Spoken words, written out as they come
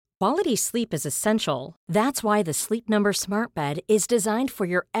Quality sleep is essential. That's why the Sleep Number Smart Bed is designed for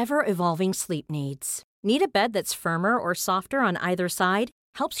your ever-evolving sleep needs. Need a bed that's firmer or softer on either side?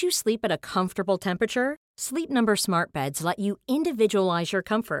 Helps you sleep at a comfortable temperature? Sleep Number Smart Beds let you individualize your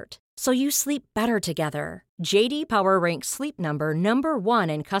comfort, so you sleep better together. J.D. Power ranks Sleep Number number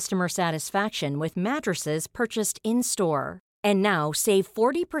 1 in customer satisfaction with mattresses purchased in-store. And now, save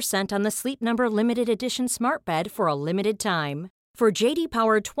 40% on the Sleep Number Limited Edition Smart Bed for a limited time. For J.D.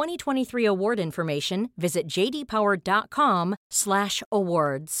 Power 2023 award information, visit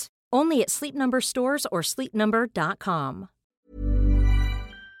jdpower.com/awards. Only at Sleep Number stores or sleepnumber.com.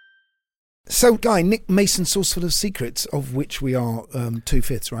 So, Guy, Nick Mason's Sauce Full of Secrets, of which we are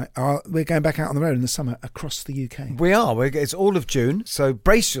 2/5, right? We're going back out on the road in the summer across the UK. We are. It's all of June, so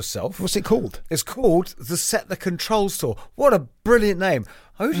brace yourself. What's it called? It's called the Set the Controls Tour. What a brilliant name.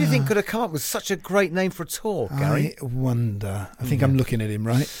 Who do you think could have come up with such a great name for a tour, Gary? I wonder. I think I'm looking at him,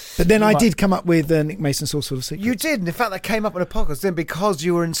 right? But then I did come up with Nick Mason's Sauce Full of Secrets. You did. And in fact, that came up in a podcast then because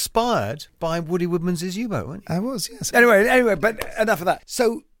you were inspired by Woody Woodman's U-Boat, weren't you? I was, yes. Anyway, but enough of that.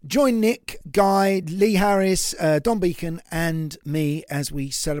 So join Nick, Guy, Lee Harris, Don Beacon and me as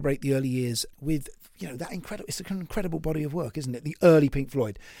we celebrate the early years with, that incredible, it's an incredible body of work, isn't it? The early Pink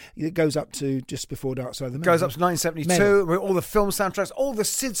Floyd. It goes up to just before Dark Side of the Moon. Goes up to 1972, with all the film soundtracks, all the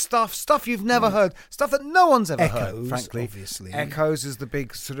Sid stuff you've never heard, stuff that no one's ever heard, frankly. Obviously. Echoes is the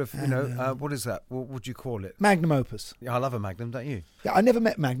big sort of, what is that? What would you call it? Magnum opus. Yeah, I love a Magnum, don't you? Yeah, I never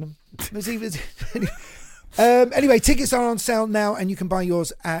met Magnum. Anyway, tickets are on sale now and you can buy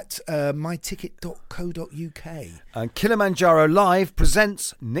yours at myticket.co.uk. And Kilimanjaro Live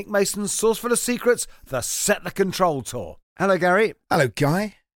presents Nick Mason's Sauce Full of Secrets, the Set the Control Tour. Hello, Gary. Hello,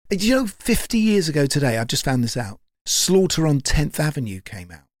 Guy. Did you know 50 years ago today, I've just found this out, Slaughter on 10th Avenue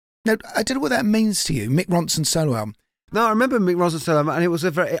came out. Now, I don't know what that means to you, Mick Ronson's solo album. No, I remember Mick Ronson's solo album, and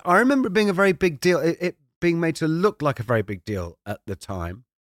I remember it being a very big deal, it being made to look like a very big deal at the time,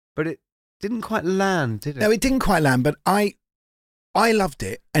 but it didn't quite land, did it? No, it didn't quite land, but I loved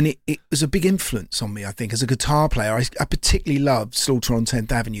it, and it was a big influence on me, I think, as a guitar player. I particularly loved Slaughter on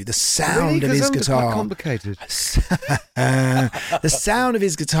 10th Avenue. The sound of his guitar. Quite complicated. The sound of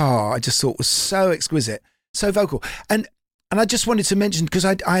his guitar, I just thought was so exquisite, so vocal. And I just wanted to mention, because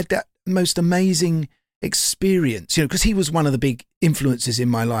I had that most amazing experience, because he was one of the big influences in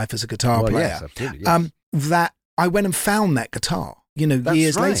my life as a guitar player. Yes, absolutely, yes. That I went and found that guitar, That's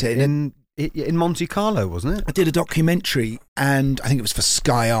years right. later. In Monte Carlo, wasn't it? I did a documentary, and I think it was for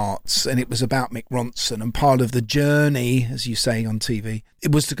Sky Arts, and it was about Mick Ronson, and part of the journey, as you say on TV,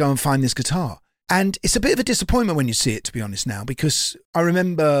 it was to go and find this guitar. And it's a bit of a disappointment when you see it, to be honest now, because I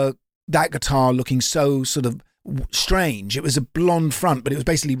remember that guitar looking so sort of strange. It was a blonde front, but it was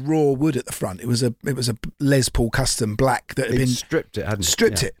basically raw wood at the front. It was a Les Paul custom black that had been stripped it, hadn't it?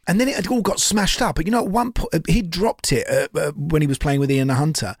 Stripped it, and then it had all got smashed up. But at one point he dropped it when he was playing with Ian the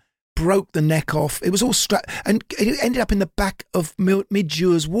Hunter. Broke the neck off. It was all strapped, and it ended up in the back of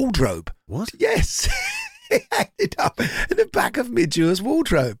Midgeur's wardrobe. What? Yes, it ended up in the back of Midgeur's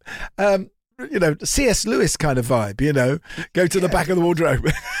wardrobe. C.S. Lewis kind of vibe. Go to the back of the wardrobe.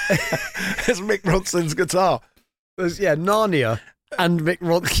 It's Mick Ronson's guitar. Narnia and Mick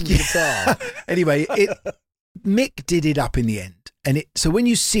Ronson's guitar. Anyway, Mick did it up in the end, and so when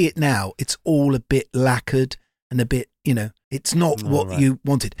you see it now, it's all a bit lacquered and a bit, it's not what you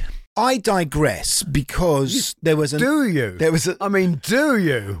wanted. I digress because there was Do you? There was do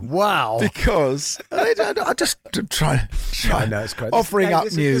you? Wow. Because I just try. I know, it's great. Offering up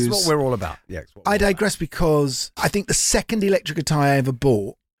news. news. This is what we're all about. Yeah, I digress because I think the second electric guitar I ever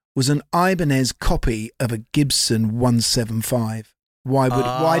bought was an Ibanez copy of a Gibson 175. Why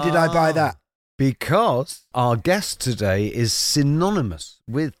did I buy that? Because our guest today is synonymous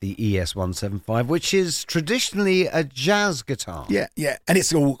with the ES175, which is traditionally a jazz guitar. Yeah. And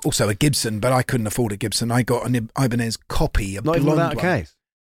it's also a Gibson, but I couldn't afford a Gibson. I got an Ibanez copy, a Not blonde even without one. a case.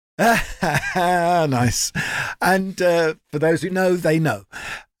 Nice. And for those who know, they know.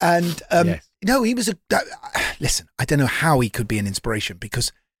 And Yes. he was listen, I don't know how he could be an inspiration,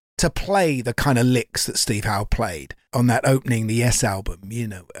 because to play the kind of licks that Steve Howe played on that opening, the S album,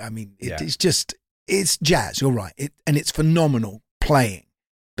 it's jazz, you're right. And it's phenomenal playing.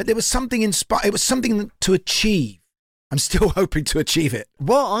 But there was something it was something to achieve. I'm still hoping to achieve it.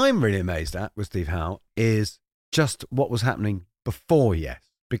 What I'm really amazed at with Steve Howe is just what was happening before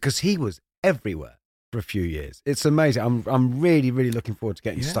Yes, because he was everywhere for a few years. It's amazing. I'm really, really looking forward to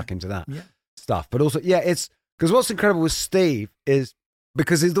getting stuck into that stuff. But also, it's because what's incredible with Steve is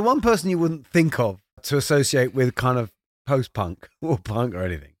because he's the one person you wouldn't think of to associate with kind of post-punk or punk or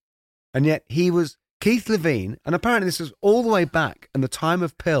anything. And yet he Keith Levine, and apparently this was all the way back and the time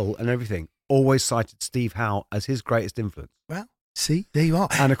of Pill and everything, always cited Steve Howe as his greatest influence. Well, see, there you are.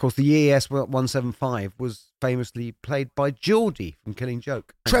 And of course, the ES 175 was famously played by Geordie from Killing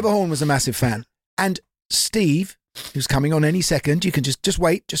Joke. Trevor Horn was a massive fan. And Steve, who's coming on any second, you can just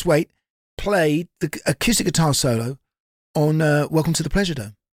wait, played the acoustic guitar solo on Welcome to the Pleasure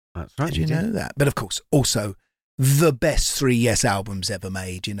Dome. That's right. Did you know that? But of course, also the best 3 Yes albums ever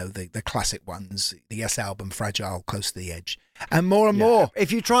made, the classic ones, the Yes album, Fragile, Close to the Edge, and more.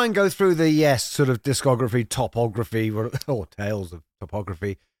 If you try and go through the Yes sort of discography, topography, or tales of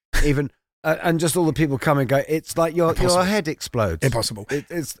topography, even, and just all the people come and go, it's like your head explodes. Impossible.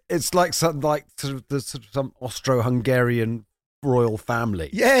 It's like some Austro-Hungarian royal family.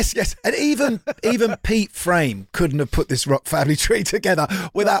 Yes. And even Pete Frame couldn't have put this rock family tree together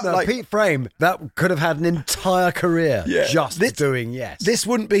without Pete Frame, that could have had an entire career doing Yes. This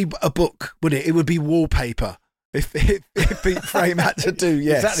wouldn't be a book, would it? It would be wallpaper if Pete Frame had to do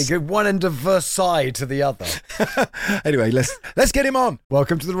Yes. Exactly. Go one end of Versailles to the other. Anyway, let's get him on.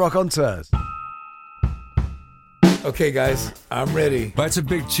 Welcome to the Rock on Tours. Okay, guys, I'm ready. That's a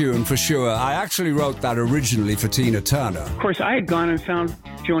big tune for sure. I actually wrote that originally for Tina Turner. Of course, I had gone and found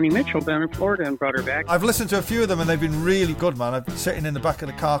Joni Mitchell down in Florida and brought her back. I've listened to a few of them and they've been really good, man. I've been sitting in the back of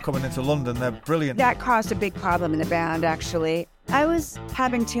the car coming into London. They're brilliant. That caused a big problem in the band, actually. I was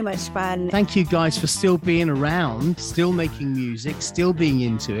having too much fun. Thank you guys for still being around, still making music, still being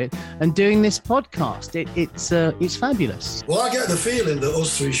into it, and doing this podcast. It's fabulous. Well, I get the feeling that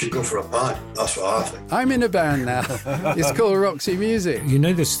us three should go for a pint. That's what I think. I'm in a band now. It's called Roxy Music. You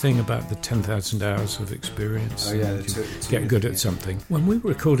know this thing about the 10,000 hours of experience? Oh, yeah. Get good at something. When we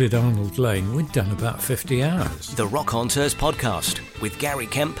recorded Arnold Lane, we'd done about 50 hours. The Rock on Tours podcast with Gary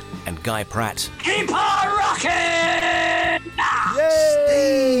Kemp and Guy Pratt. Keep on rocking!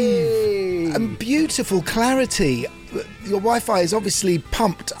 Steve! And beautiful clarity. Your Wi-Fi is obviously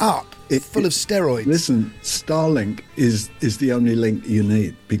pumped up, full of steroids. Listen, Starlink is the only link you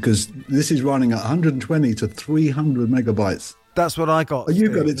need, because this is running at 120 to 300 megabytes. That's what I got. Oh, you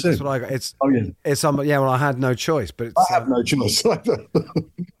got it too? That's what I got. It's well, I had no choice, but it's, I have no choice. but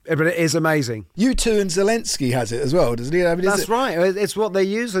it is amazing. U2 and Zelensky has it as well, doesn't he? I mean, that's right. It's what they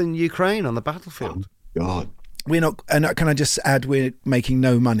use in Ukraine on the battlefield. Oh, God. We're not, and can I just add, we're making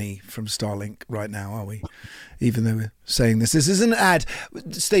no money from Starlink right now, are we? Even though we're saying this is an ad.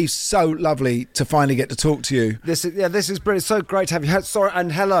 Steve, so lovely to finally get to talk to you. This is brilliant. It's so great to have you. Sorry,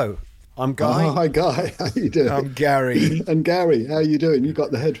 and hello. I'm Guy. Oh, hi, Guy. How you doing? I'm Gary. And Gary, how you doing? You got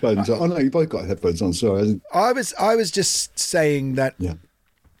the headphones on. Oh, no, you both got headphones on. Sorry. I was just saying that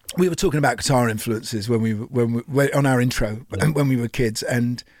we were talking about guitar influences when we on our intro when we were kids,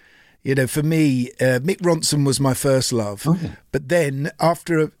 and for me, Mick Ronson was my first love. Oh, yeah. But then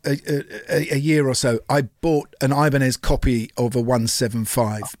after a year or so, I bought an Ibanez copy of a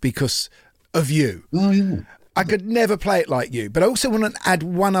 175 because of you. Oh, yeah. I could never play it like you, but I also want to add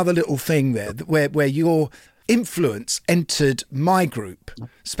one other little thing there, where your influence entered my group,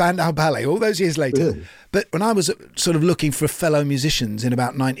 Spandau Ballet, all those years later. Really? But when I was sort of looking for fellow musicians in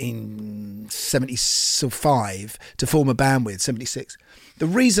about 1975 to form a band with, 76, the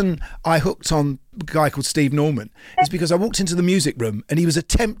reason I hooked on a guy called Steve Norman is because I walked into the music room and he was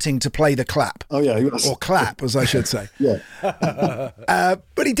attempting to play the clap. Oh, yeah. He was. Or clap, as I should say. Yeah.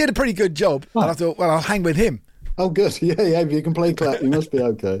 But he did a pretty good job. And I thought, well, I'll hang with him. Oh, good. Yeah, if you can play clap, you must be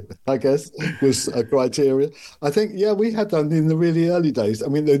okay, I guess, was a criteria. I think, we had that in the really early days. I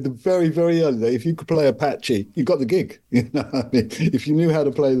mean, the very, very early days, if you could play Apache, you got the gig. If you knew how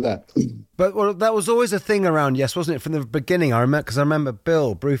to play that. But that was always a thing around Yes, wasn't it, from the beginning? I remember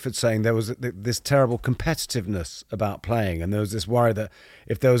Bill Bruford saying there was this terrible competitiveness about playing, and there was this worry that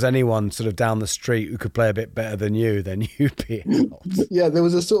if there was anyone sort of down the street who could play a bit better than you, then you'd be out. Yeah, there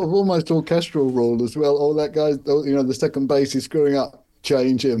was a sort of almost orchestral rule as well. Oh, that guy, the second bass is screwing up,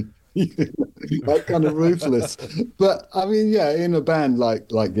 change him. That kind of ruthless. But I mean, in a band like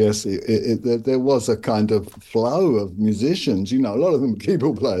Yes, there was a kind of flow of musicians. A lot of them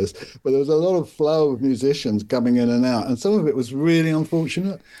keyboard players, but there was a lot of flow of musicians coming in and out, and some of it was really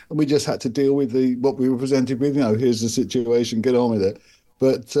unfortunate, and we just had to deal with what we were presented with. Here's the situation, get on with it.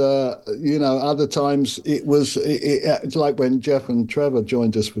 But, other times it's like when Jeff and Trevor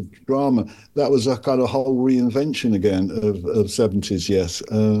joined us for drama, that was a kind of whole reinvention again of 70s Yes.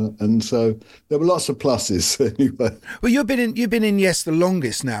 And so there were lots of pluses anyway. Well, you've been in Yes the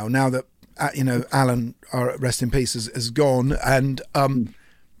longest now that, Alan, rest in peace, has gone. And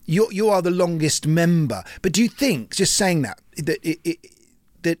you are the longest member. But do you think, just saying that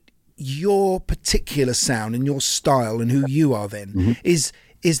your particular sound and your style and who you are then is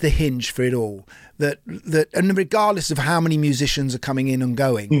is the hinge for it all. That and regardless of how many musicians are coming in and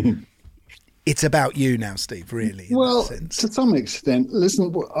going, it's about you now, Steve, really. Well, to some extent.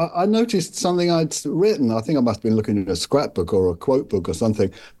 Listen, I noticed something I'd written. I think I must have been looking at a scrapbook or a quote book or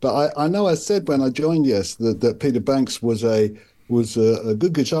something. But I know I said when I joined Yes that Peter Banks was a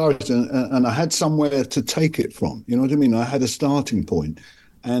good guitarist and I had somewhere to take it from. You know what I mean? I had a starting point.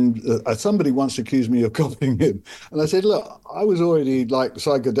 And somebody once accused me of copying him. And I said, look, I was already like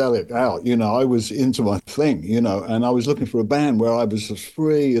psychedelic out, you know, I was into my thing, you know, and I was looking for a band where I was as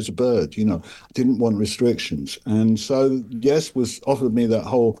free as a bird, you know, I didn't want restrictions. And so, Yes offered me that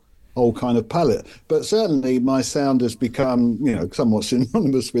whole kind of palette. But certainly my sound has become, you know, somewhat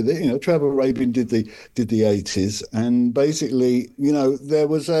synonymous with it. You know, Trevor Rabin did the 80s. And basically, you know, there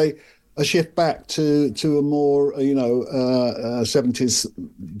was a shift back to a more, 70s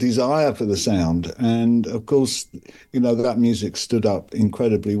desire for the sound. And of course, you know, that music stood up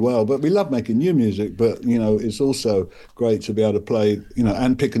incredibly well. But we love making new music, but, you know, it's also great to be able to play, you know,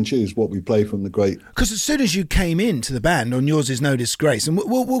 and pick and choose what we play from the great. Because as soon as you came into the band on Yours Is No Disgrace, and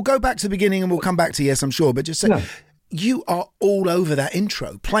we'll go back to the beginning and we'll come back to Yes, I'm sure, but just say, you are all over that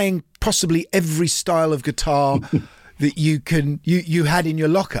intro, playing possibly every style of guitar that you had in your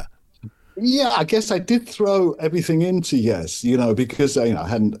locker. Yeah, I guess I did throw everything into Yes, you know, because I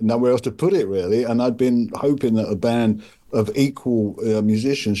hadn't nowhere else to put it really, and I'd been hoping that a band of equal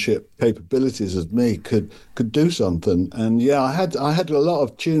musicianship capabilities as me could do something. And yeah, I had a lot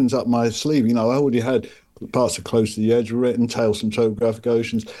of tunes up my sleeve. You know, I already had parts of Close to the Edge written, Tales from Topographic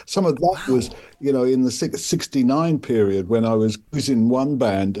Oceans. Some of that was, you know, in the 69 period when I was in one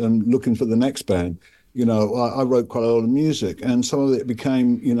band and looking for the next band. You know, I wrote quite a lot of music, and some of it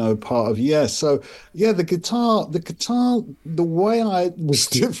became, you know, part of Yes. So, yeah, the guitar, the way I was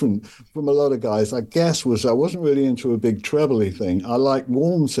different from a lot of guys, I guess, was I wasn't really into a big trebly thing. I like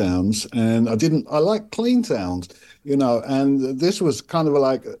warm sounds, and I like clean sounds, you know, and this was kind of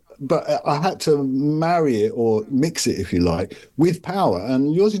like, but I had to marry it or mix it, if you like, with power.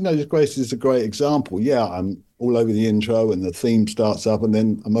 And Yours Is No Disgrace is a great example. Yeah, I'm all over the intro, and the theme starts up, and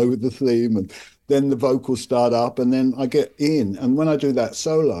then I'm over the theme, and then the vocals start up, and then I get in. And when I do that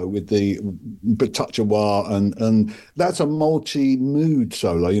solo with the touch of wah, and that's a multi-mood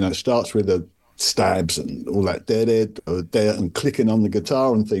solo. You know, it starts with the stabs and all that there and clicking on the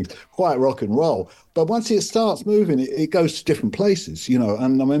guitar and things, quite rock and roll. But once it starts moving, it goes to different places, you know.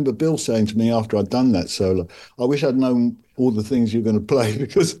 And I remember Bill saying to me after I'd done that solo, I wish I'd known all the things you're going to play,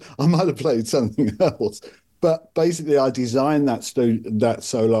 because I might have played something else. But basically, I designed that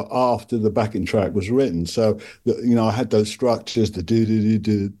solo after the backing track was written. So, you know, I had those structures, the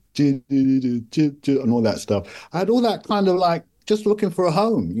do-do-do-do, and all that stuff. I had all that kind of like just looking for a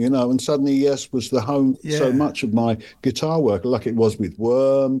home, you know, and suddenly Yes was the home. So much of my guitar work, like it was with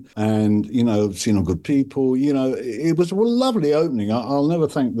Worm and, you know, Seen on Good People, you know, it was a lovely opening. I'll never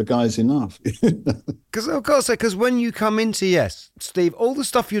thank the guys enough. Because of course, because when you come into Yes, Steve, all the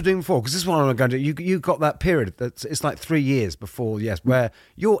stuff you're doing before, because this is what I'm going to do, you got that period it's like 3 years before Yes, where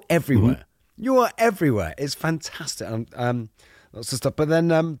you're everywhere. Mm-hmm. You are everywhere. It's fantastic. Lots of stuff. But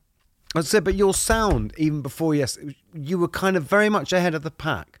then, I said, but your sound, even before Yes, you were kind of very much ahead of the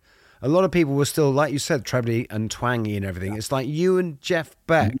pack. A lot of people were still, like you said, trebly and twangy and everything. It's like you and Jeff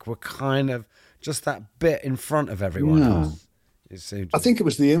Beck were kind of just that bit in front of everyone else. I think it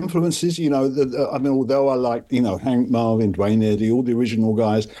was the influences, you know, I mean, although I like, you know, Hank Marvin, Dwayne Eddy, all the original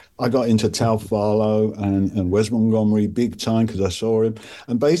guys, I got into Tal Farlow and Wes Montgomery big time because I saw him.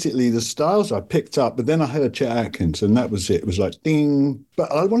 And basically the styles I picked up, but then I had a Chet Atkins and that was it. It was like, ding. But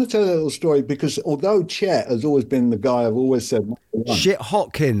I want to tell a little story because although Chet has always been the guy I've always said. Shit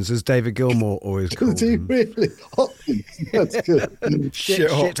Hopkins, as David Gilmour always called him. Really? Hopkins, that's good. Shit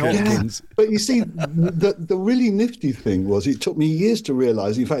Hopkins. Yeah. But you see, the really nifty thing was it took me years to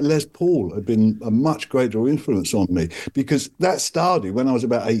realise, in fact, Les Paul had been a much greater influence on me because that started when I was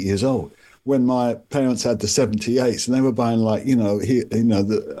about 8 years old, when my parents had the 78s and they were buying like,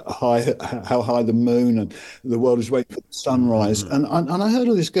 the How High the Moon and The World Is Waiting for the Sunrise. And I heard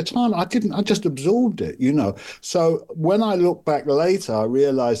of this guitar and I just absorbed it, you know. So when I look back later, I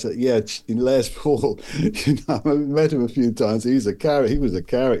realised that, yeah, in Les Paul, you know, I met him a few times. He was a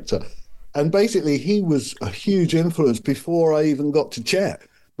character. And basically, he was a huge influence before I even got to Chet.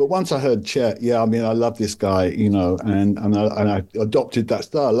 But once I heard Chet, yeah, I mean, I love this guy, you know, and I adopted that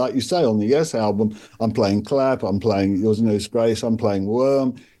style. Like you say, on the Yes album, I'm playing Clap, I'm playing Yours Is No Disgrace, I'm playing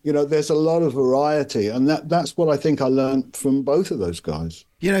Worm. You know, there's a lot of variety. And that's what I think I learned from both of those guys.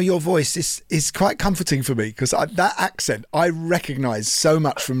 You know, your voice is quite comforting for me because that accent I recognise so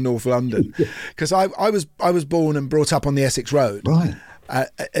much from North London because I was born and brought up on the Essex Road. Right.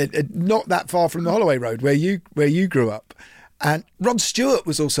 not that far from the Holloway Road where you grew up. And Rod Stewart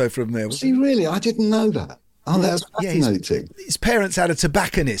was also from there. Was he really? I didn't know that. Oh, that's fascinating. His parents had a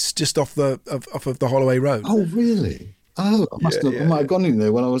tobacconist just off of the Holloway Road. Oh, really? Oh, I might have gone in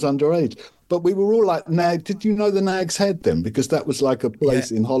there when I was underage. But we were all like Nag. Did you know the Nag's Head then? Because that was like a place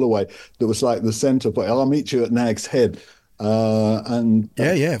in Holloway that was like the centre point. I'll meet you at Nag's Head.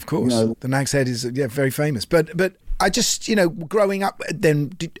 Of course. The Nag's Head is very famous. But I just, growing up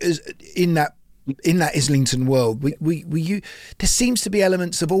then in that Islington world, there seems to be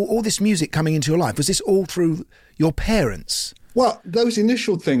elements of all this music coming into your life. Was this all through your parents? Well, those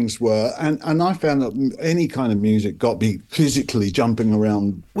initial things were, and I found that any kind of music got me physically jumping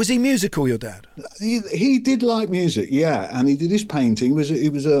around. Was he musical, your dad? He did like music, yeah, and he did his painting. He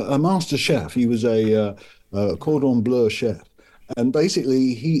was a master chef. He was a cordon bleu chef. And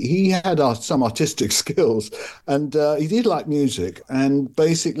basically, he had some artistic skills, and he did like music, and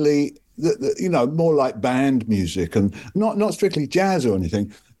basically, more like band music, and not strictly jazz or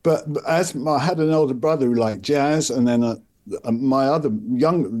anything. But as I had an older brother who liked jazz, and then my other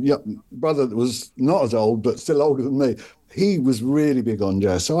young brother that was not as old but still older than me, he was really big on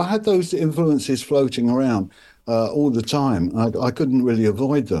jazz. So I had those influences floating around all the time. I couldn't really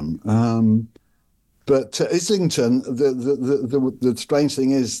avoid them. But Islington, the strange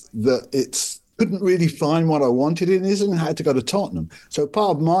thing is that couldn't really find what I wanted in Islington. I had to go to Tottenham. So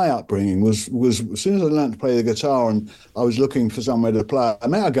part of my upbringing was as soon as I learned to play the guitar and I was looking for somewhere to play, I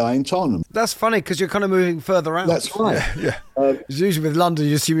met a guy in Tottenham. That's funny because you're kind of moving further out. That's right. Yeah. Usually with London,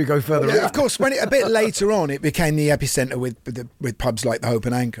 you assume you go further out. Of course, when a bit later on, it became the epicentre with pubs like the Hope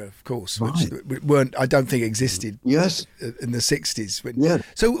and Anchor, of course, which weren't, I don't think, existed. Yes. In the 60s. Yeah.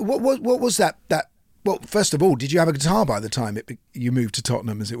 So what was that? Well, first of all, did you have a guitar by the time you moved to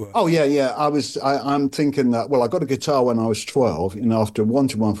Tottenham, as it were? Oh, yeah. I'm thinking that, I got a guitar when I was 12, after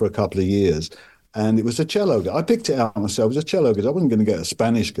wanting one for a couple of years. And it was a cello guitar. I picked it out myself. It was a cello guitar. I wasn't going to get a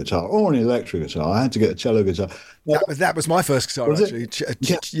Spanish guitar or an electric guitar. I had to get a cello guitar. That was my first guitar, actually.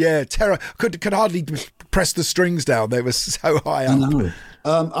 Yeah, terror. Could hardly press the strings down. They were so high up. I know.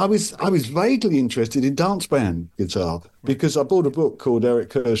 I was vaguely interested in dance band guitar because I bought a book called Eric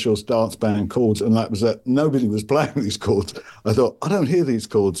Kershaw's Dance Band Chords, and that was that nobody was playing these chords. I thought, I don't hear these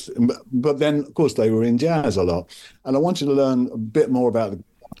chords. But then, of course, they were in jazz a lot. And I wanted to learn a bit more about the.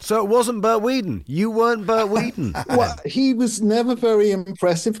 So it wasn't Bert Weedon. You weren't Bert Weedon. Well, he was never very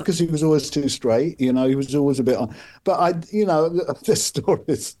impressive because he was always too straight. He was always a bit on. But the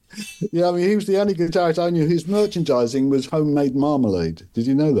stories. Yeah, I mean, he was the only guitarist I knew whose merchandising was homemade marmalade. Did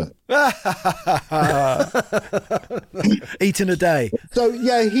you know that? Eaten a day. So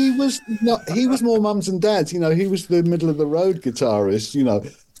yeah, he was more mums and dads. He was the middle of the road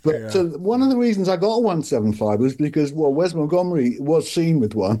guitarist. But one of the reasons I got a 175 was because, Wes Montgomery was seen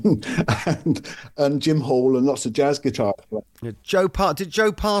with one, and Jim Hall and lots of jazz guitarists. Did Joe Pass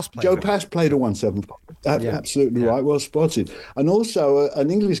play? Joe Pass played a 175. Absolutely right, well spotted. And also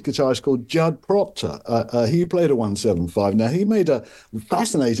an English guitarist called Judd Proctor. He played a 175. Now, he made a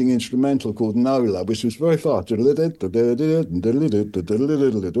fascinating instrumental called Nola, which was very fast. And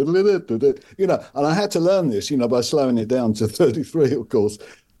I had to learn this, by slowing it down to 33, of course.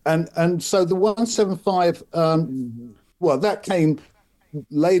 And so the 175, that came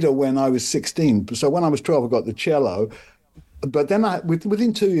later when I was 16. So when I was 12, I got the cello. But then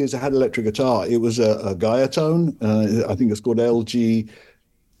within 2 years, I had electric guitar. It was a Gaiatone. I think it's called LG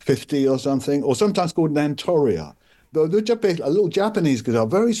 50 or something, or sometimes called an Antoria. A little Japanese guitar,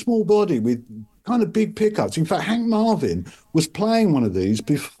 very small body with kind of big pickups. In fact, Hank Marvin was playing one of these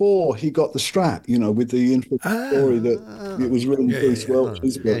before he got the Strat, with the interesting story that it was written Bruce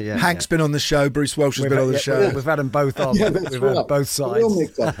Welch's. Hank's been on the show. Bruce Welch has been on the show. We've had them both on. We've had both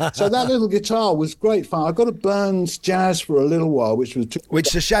sides. So that little guitar was great fun. I got a Burns Jazz for a little while, which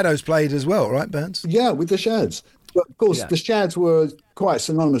the Shadows played as well, right, Burns? Yeah, with the Shads. But of course, the Shads were quite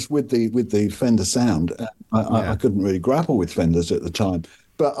synonymous with the Fender sound. I couldn't really grapple with Fenders at the time.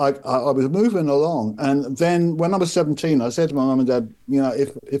 But I was moving along. And then when I was 17, I said to my mum and dad,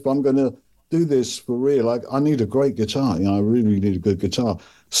 if I'm going to do this for real, I need a great guitar. I really need a good guitar.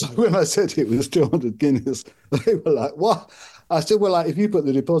 So when I said it was 200 guineas, they were like, what? I said, well, if you put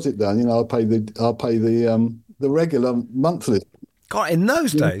the deposit down, I'll pay the regular monthly. God, in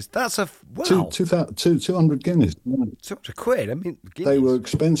those days, that's 200 guineas. 200 quid. I mean, guineas. They were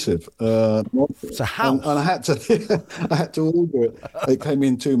expensive. It's a house. And I had to order it. It came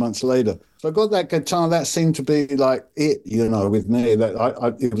in 2 months later. So I got that guitar. That seemed to be like it, with me.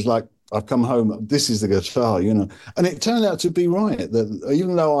 That it was like I've come home, this is the guitar, you know. And it turned out to be right, that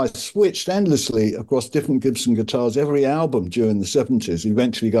even though I switched endlessly across different Gibson guitars, every album during the 70s,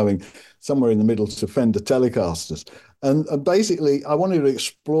 eventually going somewhere in the middle to Fender Telecasters. And basically, I wanted to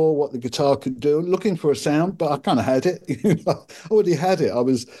explore what the guitar could do, looking for a sound, but I kind of had it. You know, I already had it. I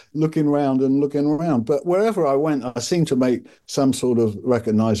was looking around and looking around. But wherever I went, I seemed to make some sort of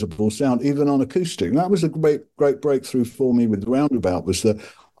recognizable sound, even on acoustic. And that was a great breakthrough for me with Roundabout, was that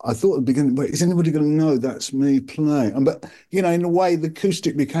I thought at the beginning, wait, is anybody going to know that's me playing? But, you know, in a way, the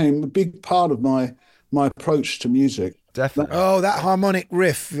acoustic became a big part of my approach to music. Definitely. Oh, that harmonic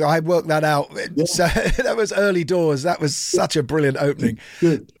riff. I worked that out. Yeah. So, that was early doors. That was such a brilliant opening.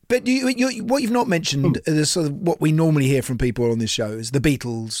 Good. But what you've not mentioned is sort of what we normally hear from people on this show is the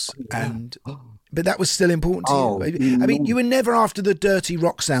Beatles. But that was still important to you. I mean, you were never after the dirty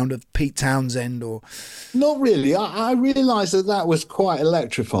rock sound of Pete Townsend or... Not really. I realised that was quite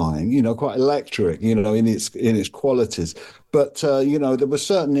electrifying, you know, quite electric, you know, in its qualities. But, you know, there was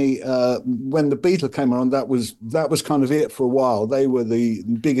certainly, when the Beatles came around, that was kind of it for a while. They were the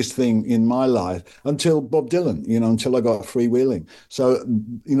biggest thing in my life until Bob Dylan, you know, until I got freewheeling. So,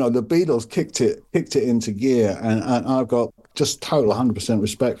 you know, the Beatles kicked it into gear, and I've got just total 100%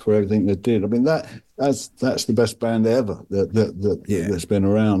 respect for everything they did. I mean, that's the best band ever that's been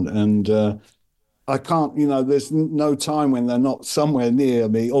around. And I can't, you know, there's no time when they're not somewhere near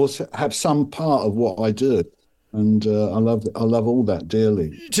me or have some part of what I do. And I love all that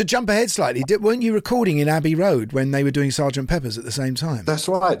dearly. To jump ahead slightly, weren't you recording in Abbey Road when they were doing Sgt. Pepper's at the same time? That's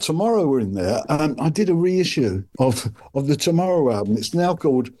right. Tomorrow we're in there. I did a reissue of the Tomorrow album. It's now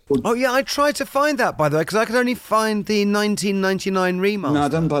called... Oh, yeah, I tried to find that, by the way, because I could only find the 1999 remaster. No,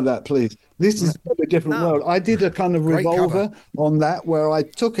 don't buy that, please. This is a different world. I did a kind of revolver on that where I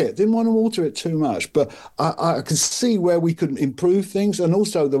took it. Didn't want to alter it too much, but I could see where we could improve things, and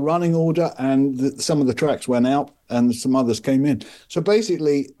also the running order, and some of the tracks went out and some others came in. So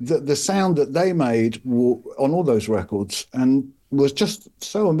basically, the sound that they made on all those records and was just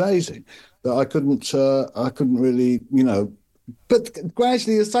so amazing that I couldn't really, you know. But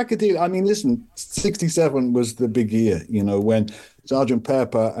gradually, the psychedelic. I mean, listen, '67 was the big year, you know, when Sgt.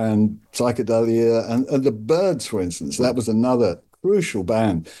 Pepper and Psychedelia and the Byrds, for instance, that was another crucial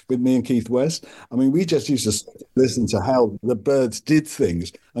band with me and Keith West. I mean, we just used to listen to how the Byrds did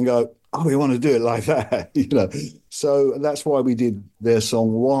things and go, oh, we want to do it like that, you know. So that's why we did their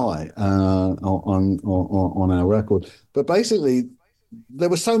song "Why" on our record. But basically, there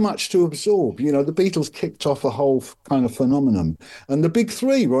was so much to absorb. You know, the Beatles kicked off a whole kind of phenomenon. And the Big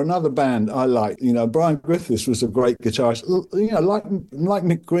Three were another band I liked. You know, Brian Griffiths was a great guitarist, you know, like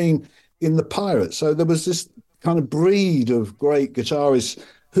Mick Green in the Pirates. So there was this kind of breed of great guitarists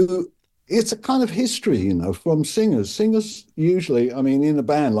who... It's a kind of history, you know, from singers. Singers usually, I mean, in a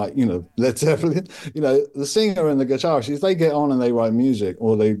band like, you know, Led Zeppelin, you know, the singer and the guitarist, if they get on and they write music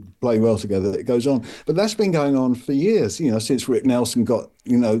or they play well together, it goes on. But that's been going on for years, you know, since Rick Nelson got,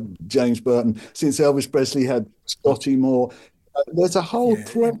 you know, James Burton, since Elvis Presley had Scotty Moore. There's a whole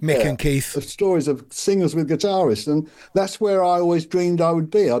thread Mick and Keith of stories of singers with guitarists, and that's where I always dreamed I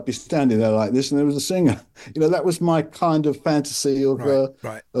would be. I'd be standing there like this, and there was a singer. You know, that was my kind of fantasy of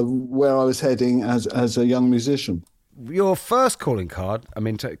of where I was heading as a young musician. Your first calling card, I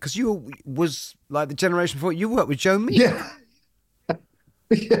mean, because you was like the generation before. You worked with Joe Meek. Yeah.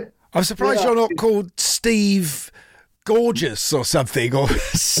 Yeah. I'm surprised you're not called Steve Gorgeous or something, or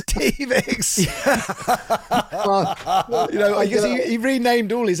Steve X. You know, I guess he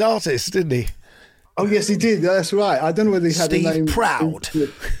renamed all his artists, didn't he? Oh yes, he did. That's right. I don't know whether he had Steve a name. Proud.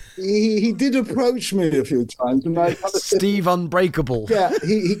 He did approach me a few times, and Steve Unbreakable. Yeah,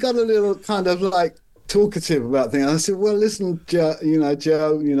 he got a little kind of like talkative about things. And I said, "Well, listen, Joe, I've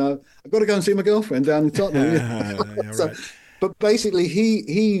got to go and see my girlfriend down in Tottenham." Right. But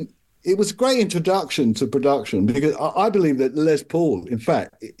basically, it was a great introduction to production, because I believe that Les Paul, in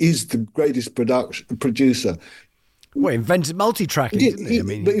fact, is the greatest producer. Well, invented multi-tracking, didn't he? I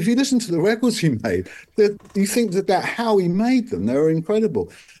mean, but if you listen to the records he made, you think that how he made them, they were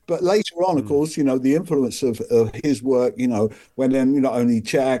incredible. But later on, of course, you know, the influence of his work, you know, when then not only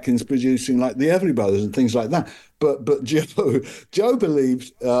Chet Atkins producing like the Everly Brothers and things like that, but Joe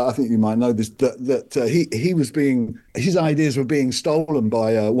believed, I think you might know this, that he was his ideas were being stolen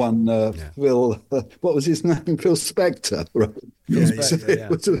by Phil, what was his name? Phil Spector, right? It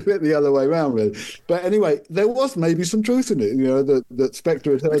was a bit the other way around, really. But anyway, there was maybe some truth in it, you know, that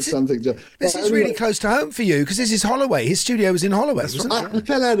Spector had heard something. This is really close to home for you, because this is Holloway. His studio was in Holloway, wasn't it? I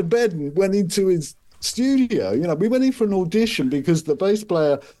fell out of bed and went into his studio. You know, we went in for an audition because the bass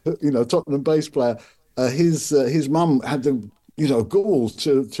player, you know, Tottenham bass player, his mum had the gall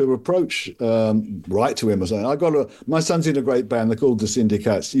to approach, write to him or something. My son's in a great band. They're called the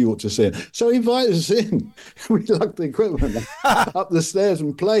Syndicats. You ought to see it. So he invited us in. We lugged the equipment up the stairs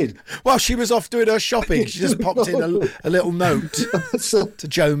and played. Well, she was off doing her shopping. She just popped in a little note to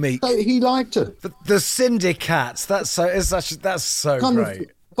Joe Meek. He liked her. The Syndicats. That's so kind great. Of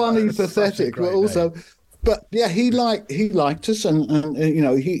funny, pathetic, but also. Name. But yeah, he liked us, and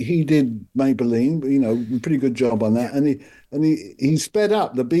he did Maybelline, pretty good job on that, and he sped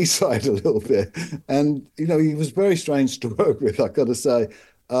up the B-side a little bit, and he was very strange to work with, I got to say,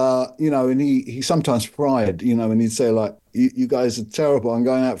 and he sometimes pried, and he'd say like, you guys are terrible. I'm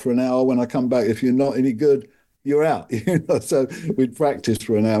going out for an hour. When I come back, if you're not any good, you're out. So we'd practice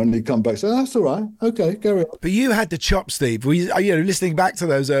for an hour and he'd come back. So that's all right. Okay, carry on. But you had the chops, Steve. Listening back to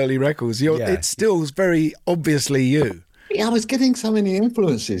those early records, it still is very obviously you. Yeah, I was getting so many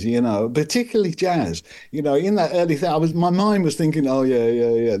influences, particularly jazz. In that early thing, my mind was thinking, oh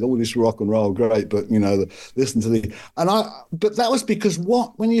yeah, all this rock and roll, great, but listen to but that was because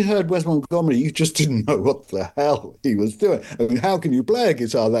when you heard Wes Montgomery, you just didn't know what the hell he was doing. I mean, how can you play a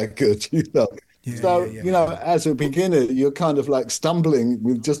guitar that good? As a beginner, you're kind of like stumbling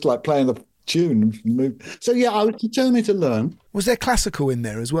with just like playing the tune. So yeah, I was determined to learn. Was there classical in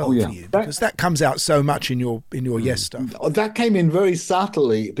there as well for you? Because that comes out so much in your Yes stuff. That came in very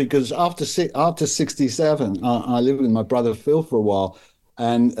subtly because after 67, I lived with my brother Phil for a while,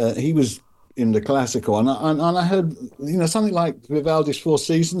 and he was in the classical, and I heard something like Vivaldi's Four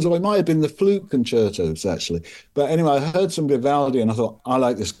Seasons, or it might have been the flute concertos actually. But anyway, I heard some Vivaldi, and I thought, I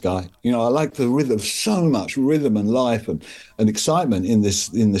like this guy. I like the rhythm, so much rhythm and life and excitement in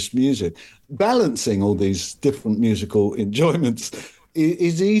this music. Balancing all these different musical enjoyments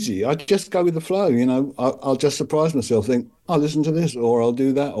is easy. I just go with the flow. I'll just surprise myself, think, I'll listen to this, or I'll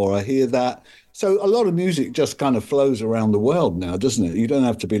do that, or I hear that. So a lot of music just kind of flows around the world now, doesn't it? You don't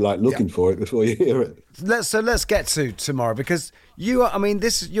have to be like looking for it before you hear it. Let's get to Tomorrow, because you're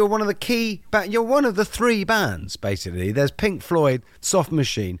one of the key. You're one of the three bands basically. There's Pink Floyd, Soft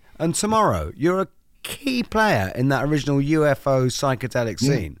Machine, and Tomorrow. You're a key player in that original UFO psychedelic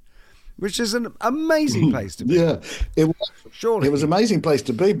scene, which is an amazing place to be. Yeah, it was. Surely it was an amazing place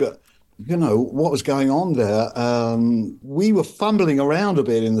to be, but. What was going on there? We were fumbling around a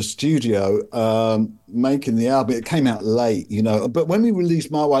bit in the studio, making the album. It came out late, but when we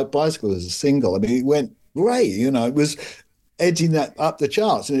released My White Bicycle as a single, I mean, it went great, it was edging that up the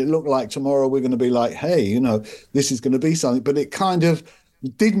charts, and it looked like Tomorrow we're going to be like, hey, this is going to be something, but it kind of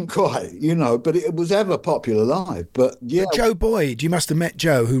didn't quite, but it was ever popular live. But yeah, but Joe Boyd, you must have met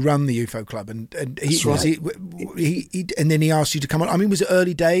Joe, who run the UFO Club, and he and then he asked you to come on. I mean, was it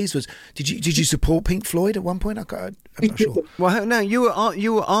early days? Did you support Pink Floyd at one point? I'm not sure. Well, no, you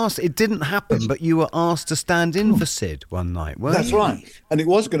were asked. It didn't happen, but you were asked to stand in for Sid one night. That's you? Right, and it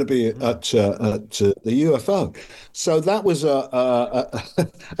was going to be at the UFO. So that was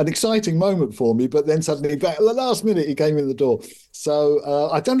an exciting moment for me. But then suddenly, at the last minute, he came in the door. So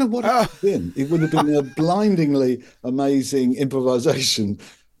I don't know what it would have been. It would have been a blindingly amazing improvisation.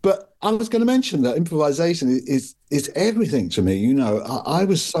 But I was going to mention that improvisation is everything to me. I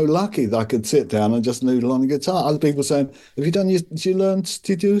was so lucky that I could sit down and just noodle on the guitar. Other people saying, "Have you learned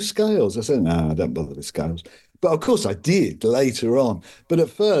to do scales?" I said, "No, I don't bother with scales." But of course I did later on. But at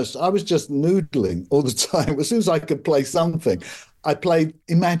first I was just noodling all the time. As soon as I could play something, I played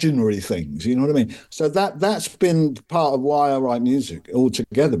imaginary things, you know what I mean? So that's been part of why I write music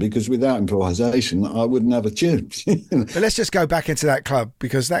altogether, because without improvisation, I wouldn't have a tune. But let's just go back into that club,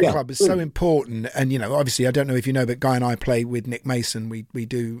 because that club is so important. And, obviously, I don't know if you know, but Guy and I play with Nick Mason. We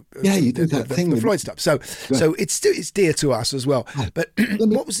do the Floyd stuff. So it's dear to us as well. But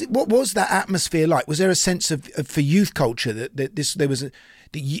what was that atmosphere like? Was there a sense of for youth culture that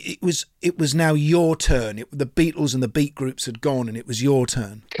it was now your turn? The Beatles and the beat groups had gone, and it was your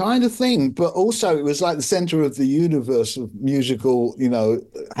turn, kind of thing. But also, it was like the center of the universe of musical,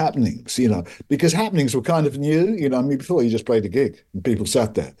 happenings. Because happenings were kind of new. I mean, before you just played a gig and people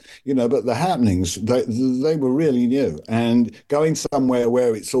sat there. But the happenings they were really new, and going somewhere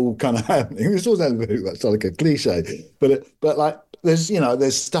where it's all kind of happening. It's all that's like a cliche, but like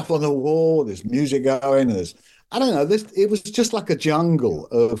there's stuff on the wall, there's music going, there's. I don't know. It was just like a jungle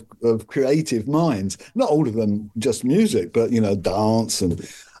of creative minds. Not all of them just music, but dance, and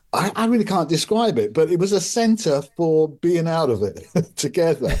I really can't describe it. But it was a centre for being out of it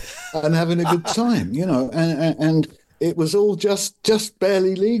together and having a good time. And it was all just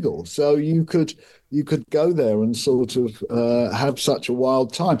barely legal, so you could go there and sort of have such a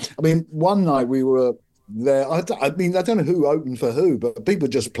wild time. I mean, one night we were there. I mean, I don't know who opened for who, but people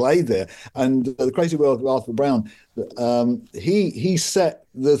just played there. And The Crazy World of Arthur Brown, he set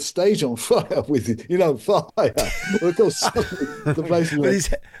the stage on fire with, fire. Well, of course, the place was,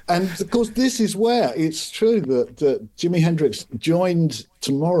 and of course, this is where it's true that Jimi Hendrix joined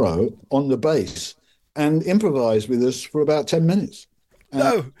Tomorrow on the bass and improvised with us for about 10 minutes.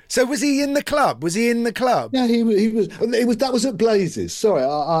 No. So was he in the club? Yeah, he was. That was at Blazes. Sorry,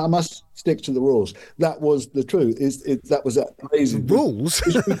 I must stick to the rules. That was the truth. That was at Blazes. Rules?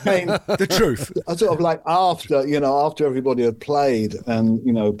 The truth. Sort of like after everybody had played and,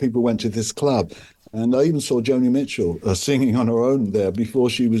 people went to this club. And I even saw Joni Mitchell singing on her own there before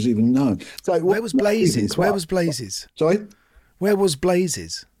she was even known. So where was Blazes? Sorry? Where was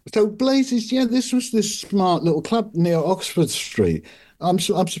Blazes? So Blazes, this was this smart little club near Oxford Street. I'm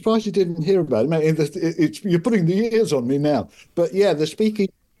surprised you didn't hear about it. You're putting the ears on me now. But yeah, the speaking...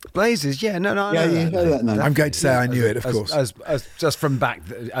 Blazes, yeah, no, yeah, you know that name. I'm going to say I knew it, of course. As just from back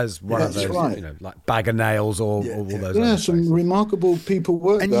as one of those, right. Like Bag of Nails or all those. Yeah, some places. Remarkable people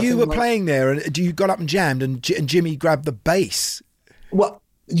worked there. And you were playing there, and you got up and jammed, and Jimmy grabbed the bass. Well,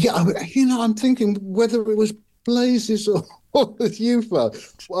 yeah, I'm thinking whether it was Blazes or the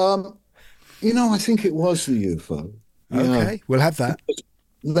UFO. I think it was the UFO. Okay, we'll have that.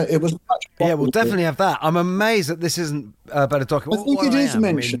 It was much yeah, we'll definitely have that. I'm amazed that this isn't better document. I think it is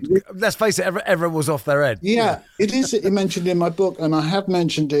mentioned. I mean, let's face it, everyone was off their head. Yeah, it is mentioned in my book, and I have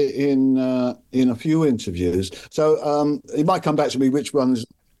mentioned it in a few interviews. So it might come back to me which ones.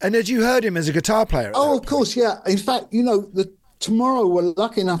 And had you heard him as a guitar player? Oh, of course, yeah. In fact, Tomorrow we're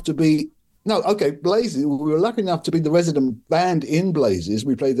lucky enough to be. No, okay, Blazes. We were lucky enough to be the resident band in Blazes.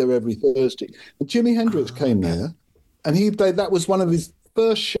 We played there every Thursday. And Jimi Hendrix came there, and he played. That was one of his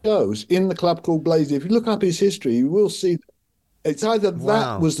first shows in the club called Blazes. If you look up his history, you will see it's either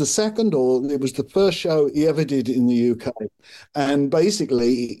that was the second or it was the first show he ever did in the UK. And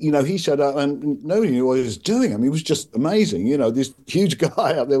basically, he showed up and nobody knew what he was doing. I mean, he was just amazing. This huge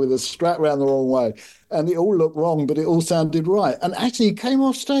guy up there with a strap around the wrong way. And it all looked wrong, but it all sounded right. And actually, he came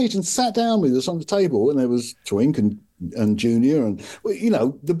off stage and sat down with us on the table. And there was Twink and Junior. And,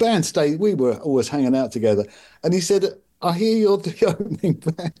 the band stayed. We were always hanging out together. And he said, I hear you're the opening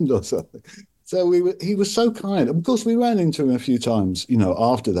band or something. So he was so kind. Of course, we ran into him a few times,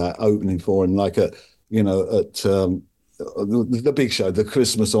 after that opening for him, like at the big show, the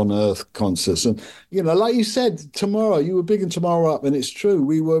Christmas on Earth concerts. And, like you said, Tomorrow, you were bigging Tomorrow up, and it's true.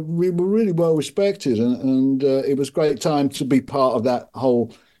 We were really well respected, and it was a great time to be part of that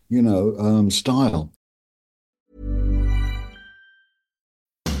whole, style.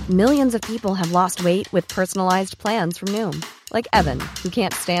 Millions of people have lost weight with personalized plans from Noom. Like Evan, who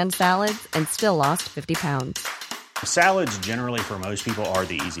can't stand salads and still lost 50 pounds. Salads generally for most people are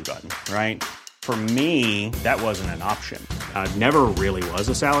the easy button, right? For me, that wasn't an option. I never really was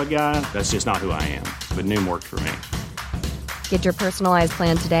a salad guy. That's just not who I am. But Noom worked for me. Get your personalized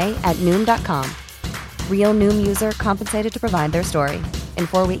plan today at Noom.com. Real Noom user compensated to provide their story. In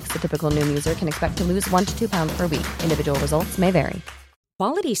 4 weeks, the typical Noom user can expect to lose 1 to 2 pounds per week. Individual results may vary.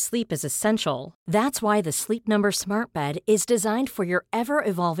 Quality sleep is essential. That's why the Sleep Number Smart Bed is designed for your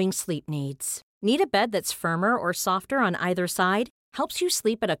ever-evolving sleep needs. Need a bed that's firmer or softer on either side? Helps you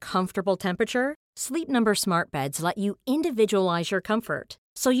sleep at a comfortable temperature? Sleep Number Smart Beds let you individualize your comfort,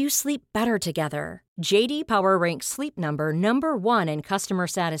 so you sleep better together. J.D. Power ranks Sleep Number number 1 in customer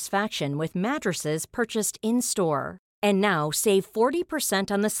satisfaction with mattresses purchased in-store. And now save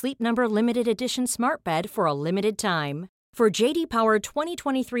 40% on the Sleep Number Limited Edition Smart Bed for a limited time. For J.D. Power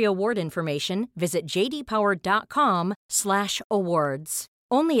 2023 award information, visit jdpower.com/awards.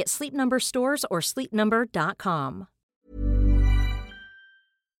 Only at Sleep Number stores or sleepnumber.com.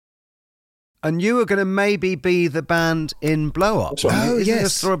 And you were going to maybe be the band in Blow Up. Oh, Isn't yes. the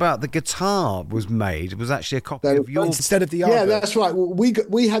story about the guitar was made? It was actually a copy of yours instead of the Yardbirds. Yeah, that's right.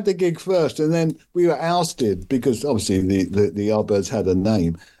 We had the gig first, and then we were ousted because obviously the Yardbirds had a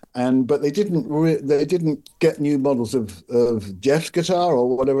name. But they didn't get new models of Jeff's guitar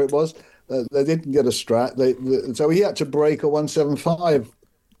or whatever it was. They didn't get a Strat. So he had to break a 175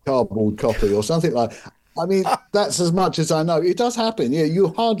 cardboard copy or something like. I mean, that's as much as I know. It does happen. Yeah, you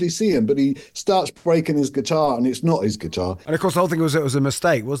hardly see him, but he starts breaking his guitar, and it's not his guitar. And of course, the whole thing was it was a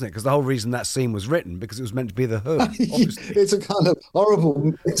mistake, wasn't it? Because the whole reason that scene was written because it was meant to be the Who. It's a kind of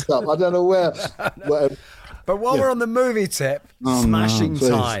horrible mix-up. I don't know where. But while we're on the movie tip, Smashing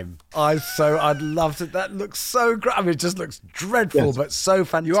Time. I'd love to. That looks so great. I mean, it just looks dreadful, but so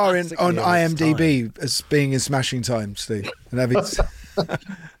fantastic. You are on IMDb as being in Smashing Time, Steve. And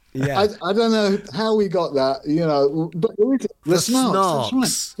Yeah. I don't know how we got that, but the Snarks.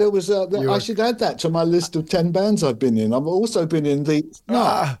 That's right. There was I should add that to my list of 10 bands I've been in. I've also been in the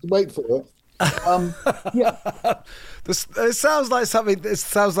Snarks. Wait for it. Yeah. It sounds like something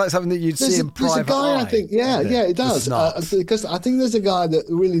that you'd see in Private Eye. There's a guy, I think, it does. Because I think there's a guy that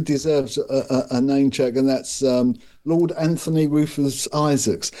really deserves a name check, and that's Lord Anthony Rufus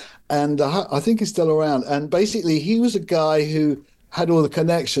Isaacs. And I think he's still around. And basically, he was a guy who had all the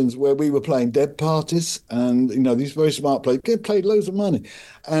connections where we were playing dead parties, and these very smart players paid loads of money,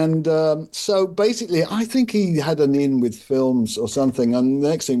 and so basically I think he had an in with films or something, and the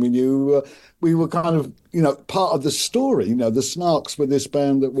next thing we knew we were kind of part of the story. The Snarks were this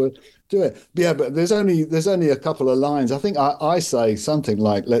band that were doing it. Yeah, but there's only a couple of lines. I think I say something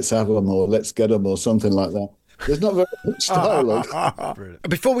like "Let's have them" or "Let's get them" or something like that. There's not very much dialogue.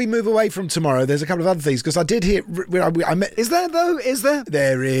 Before we move away from tomorrow, there's a couple of other things, because I did hear... Is there, though? Is there?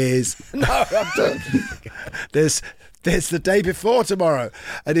 There is. No, I'm joking. There's the day before tomorrow.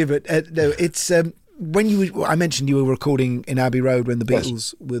 Anyway, no, it's... I mentioned you were recording in Abbey Road when the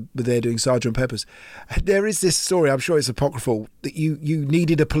Beatles were there doing Sgt. Pepper's. There is this story, I'm sure it's apocryphal, that you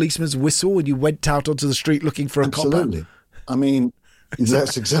needed a policeman's whistle and you went out onto the street looking for a copper. Absolutely. I mean,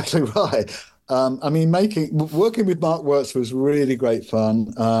 that's exactly right. Working with Mark Wirtz was really great fun.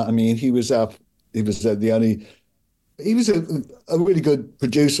 He was a really good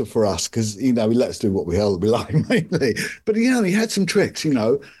producer for us, because he let us do what we like mainly. But he had some tricks,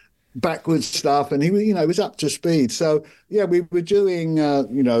 backwards stuff, and he was up to speed. So yeah, we were doing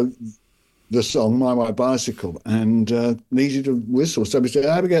the song My Bicycle, and needed a whistle. So we said,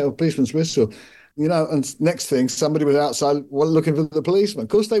 how do we get a policeman's whistle? And next thing, somebody was outside looking for the policeman. Of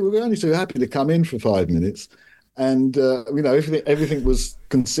course, they were only too happy to come in for 5 minutes. And, everything was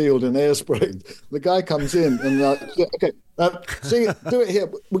concealed and air-sprayed. The guy comes in and, okay, sing it, do it here.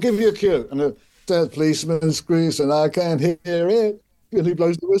 We'll give you a cue. And the policeman screams, and I can't hear it. And he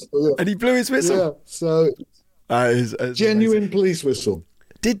blows the whistle. Yeah. And he blew his whistle? Yeah, so genuine amazing. Police whistle.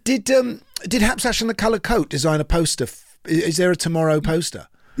 Did Hapsash and the Colour Coat design a poster? Is there a Tomorrow poster?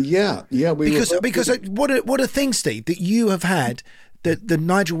 Yeah. Because what a thing, Steve, that you have had the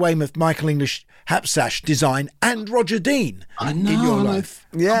Nigel Weymouth, Michael English, Hapsash design and Roger Dean in your life.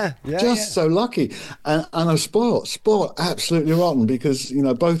 So lucky, and I'm spoilt absolutely rotten, because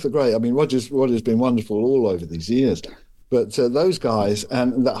both are great. I mean, Roger's been wonderful all over these years. But those guys,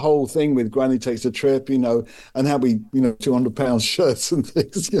 and that whole thing with Granny Takes a Trip, and how we, £200 shirts and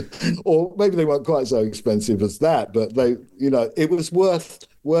things, or maybe they weren't quite so expensive as that, but they, it was worth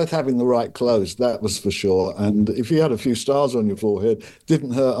having the right clothes, that was for sure. And if you had a few stars on your forehead,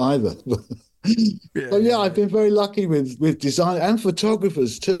 didn't hurt either. I've been very lucky with design and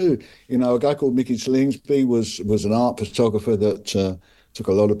photographers too. A guy called Mickey Slingsby was an art photographer that took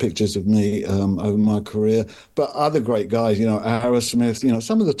a lot of pictures of me over my career. But other great guys, Aerosmith,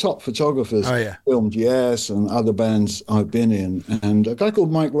 some of the top photographers filmed Yes and other bands I've been in. And a guy called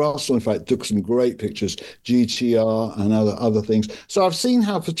Mike Russell, in fact, took some great pictures, GTR and other things. So I've seen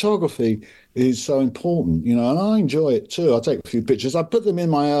how photography is so important, and I enjoy it too. I take a few pictures. I put them in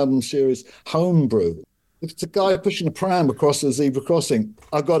my album series, Homebrew. If it's a guy pushing a pram across the zebra crossing,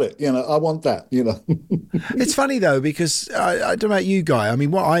 I got it. I want that. It's funny though, because I don't know about you, Guy. I mean,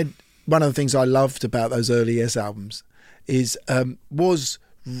 one of the things I loved about those early Yes albums was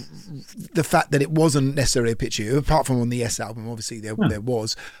the fact that it wasn't necessarily a picture. Apart from on the Yes album, obviously there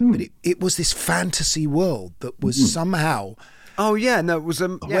was, but it was this fantasy world that was somehow. Oh yeah, no, it was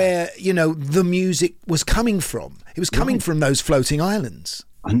where the music was coming from. It was coming from those floating islands.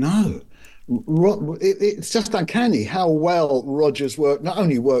 I know. It's just uncanny how well Roger's work not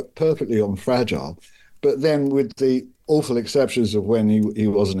only worked perfectly on Fragile, but then with the awful exceptions of when he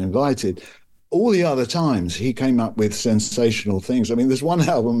wasn't invited, all the other times he came up with sensational things. I mean, there's one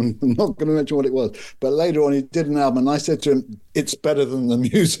album, and I'm not going to mention what it was, but later on he did an album, and I said to him, it's better than the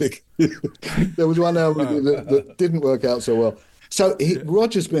music. There was one album that didn't work out so well. So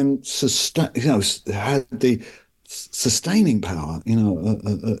Roger's been had the sustaining power.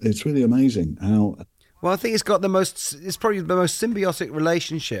 It's really amazing how. Well, I think it's got it's probably the most symbiotic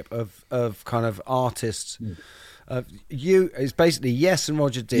relationship of kind of artists. It's basically Yes and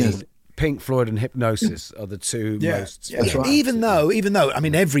Roger Dean. Yes. Pink Floyd and Hypnosis are the two most. Yeah. Right. Even though, I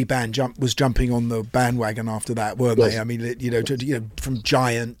mean, every band was jumping on the bandwagon after that, weren't they? I mean, from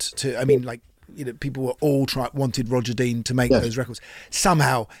Giant to, people were all wanted Roger Dean to make those records.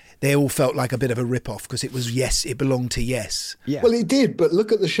 Somehow they all felt like a bit of a rip-off because it was Yes, it belonged to Yes. Yeah. Well, it did, but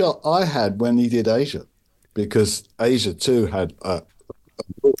look at the shot I had when he did Asia, because Asia too had a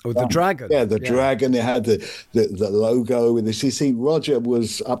With the dragon. Yeah, the dragon. It had the logo with this. You see, Roger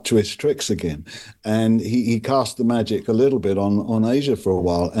was up to his tricks again, and he cast the magic a little bit on Asia for a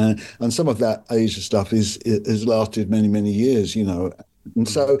while, and some of that Asia stuff has lasted many, many years, you know. And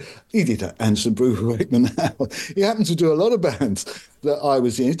so he did Anson Brubaker now. He happened to do a lot of bands that I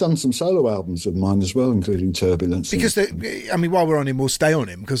was in. He's done some solo albums of mine as well, including Turbulence. Because, while we're on him, we'll stay on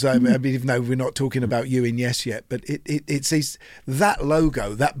him, because even though we're not talking about you in Yes yet, but it's that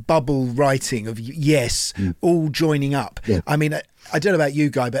logo, that bubble writing of Yes, all joining up. Yeah. I mean, I don't know about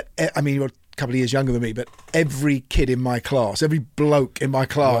you, Guy, but you're couple of years younger than me, but every kid in my class, every bloke in my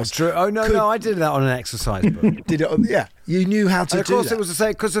class. True. Oh no, I did that on an exercise book. Did it? Yeah, you knew how to do that. Of course, it was the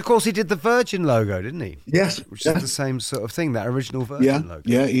same, because of course he did the Virgin logo, didn't he? Yes, which is the same sort of thing, that original Virgin logo.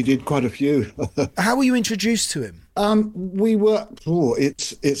 Yeah, he did quite a few. How were you introduced to him? We were.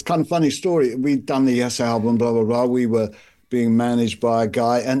 It's kind of funny story. We'd done the Yes album, blah blah blah. We were being managed by a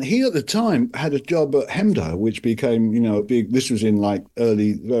guy, and he at the time had a job at Hemdo, which became, big. This was in like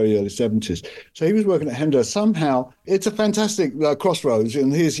very early 70s. So he was working at Hemdo. Somehow, it's a fantastic crossroads,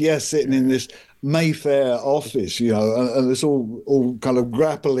 and here's Yes sitting in this Mayfair office, and it's all kind of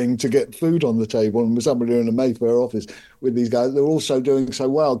grappling to get food on the table, and with somebody in a Mayfair office with these guys, they're also doing so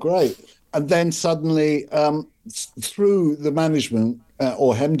well, great. And then suddenly, through the management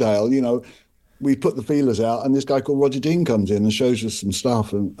or Hemdale, we put the feelers out, and this guy called Roger Dean comes in and shows us some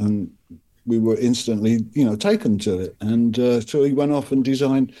stuff, and we were instantly, taken to it. And so he went off and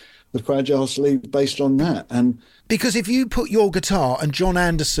designed the Fragile Sleeve based on that. And because if you put your guitar and John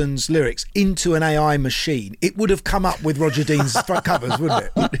Anderson's lyrics into an AI machine, it would have come up with Roger Dean's covers, wouldn't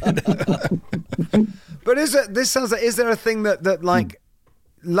it? But is there a thing that like,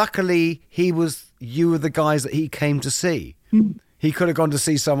 luckily you were the guys that he came to see? He could have gone to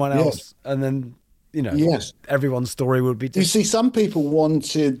see someone else, and then, everyone's story would be different. You see, some people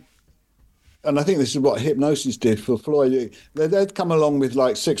wanted, and I think this is what Hypnosis did for Floyd, they'd come along with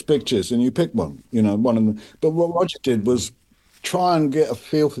like 6 pictures and you pick one, one of them. But what Roger did was try and get a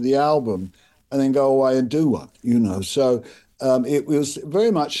feel for the album and then go away and do one, So it was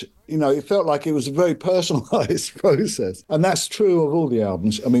very much, it felt like it was a very personalised process. And that's true of all the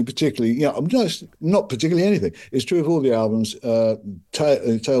albums. I mean, particularly, not particularly anything. It's true of all the albums.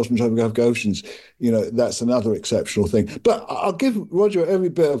 Tales from Topographic Oceans, that's another exceptional thing. But I'll give Roger every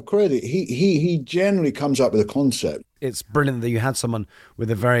bit of credit. He generally comes up with a concept. It's brilliant that you had someone with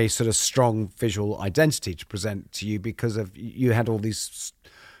a very sort of strong visual identity to present to you, because of you had all these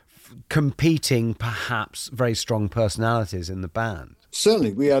competing, perhaps very strong personalities in the band.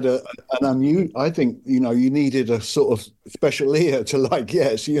 Certainly, we had I think, you needed a sort of special ear to like,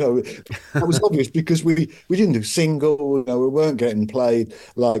 Yes, that was obvious, because we didn't do single, we weren't getting played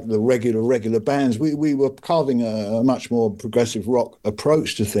like the regular bands. We were carving a much more progressive rock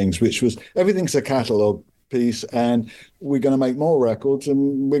approach to things, which was everything's a catalogue piece, and we're going to make more records,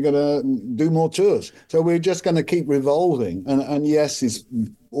 and we're going to do more tours. So we're just going to keep revolving. And Yes is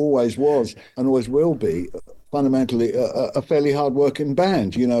always was and always will be fundamentally a fairly hard-working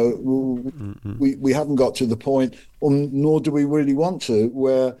band. We haven't got to the point, nor do we really want to,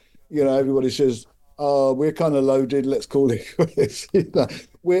 where everybody says, "Oh, we're kind of loaded, let's call it quits."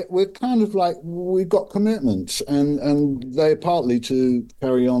 We're kind of like, we've got commitments, and they're partly to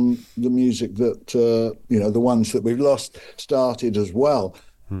carry on the music that the ones that we've lost started as well.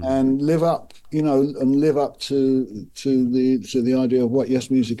 And live up, live up to the idea of what Yes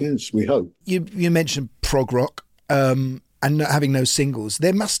music is, we hope. You mentioned prog rock and not having no singles.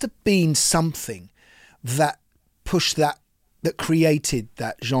 There must have been something that pushed that created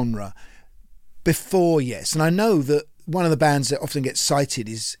that genre before Yes. And I know that one of the bands that often gets cited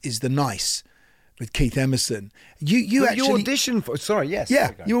is The Nice, with Keith Emerson. You actually auditioned for. Sorry, yes.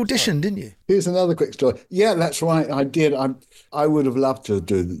 Yeah, you auditioned, didn't you? Here's another quick story. Yeah, that's right. I did. I would have loved to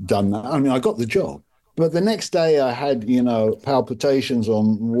have done that. I mean, I got the job, but the next day I had, palpitations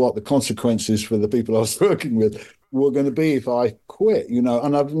on what the consequences for the people I was working with were going to be if I quit.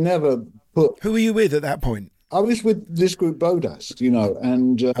 And I've never put. Who were you with at that point? I was with this group Bodast,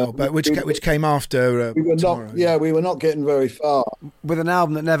 and but which came after. We were not. Yeah, we were not getting very far with an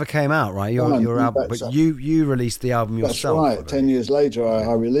album that never came out, right? Your album, but you released the album yourself. That's right. 10 years later,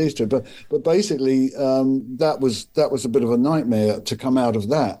 I released it. But basically, that was a bit of a nightmare to come out of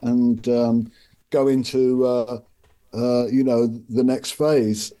that and go into the next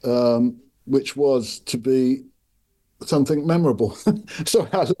phase, which was to be something memorable.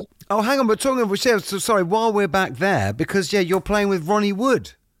 Oh, hang on, but talking of which, sorry, while we're back there, because you're playing with Ronnie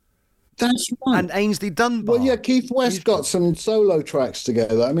Wood. That's right. And Ainsley Dunbar. Well, Keith West got some solo tracks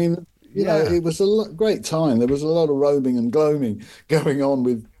together. I mean, You know, it was a great time. There was a lot of roaming and gloaming going on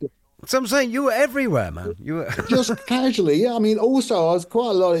with. So I'm saying you were everywhere, man. You were just casually, yeah. I mean, also I was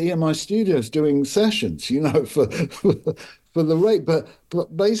quite a lot in my studios doing sessions, you know, for the rate. But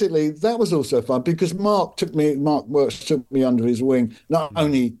basically, that was also fun because Mark Works took me under his wing. Not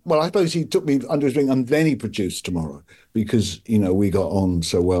only, well, I suppose he took me under his wing, and then he produced Tomorrow because you know we got on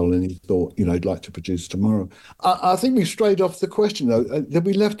so well, and he thought you know he'd like to produce Tomorrow. I think we strayed off the question though.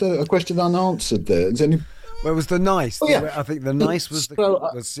 We left a question unanswered there. Is any? Well, it was the Nice. Oh, yeah. I think the Nice was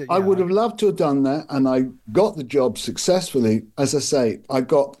the. I would have loved to have done that, and I got the job successfully. As I say, I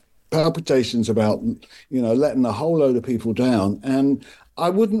got palpitations about, you know, letting a whole load of people down, and I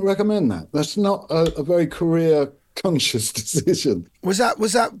wouldn't recommend that. That's not a very career conscious decision. Was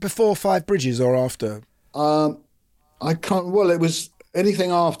that before Five Bridges or after? I can't. Well, it was.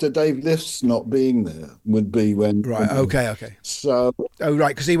 Anything after Dave Lift's not being there would be when... Right, okay. So... Oh,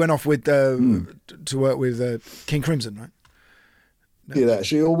 right, because he went off with to work with King Crimson, right? No. Yeah,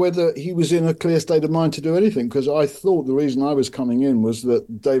 actually, or whether he was in a clear state of mind to do anything, because I thought the reason I was coming in was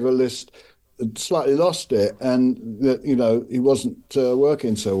that David List had slightly lost it and that, you know, he wasn't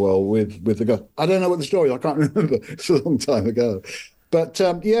working so well with the guy. I don't know what the story is. I can't remember. It's a long time ago. But,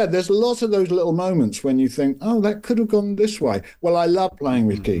 yeah, there's lots of those little moments when you think, oh, that could have gone this way. Well, I love playing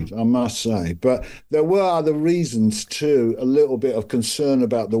with Keith, I must say. But there were other reasons, too, a little bit of concern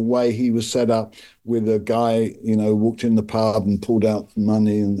about the way he was set up with a guy, you know, walked in the pub and pulled out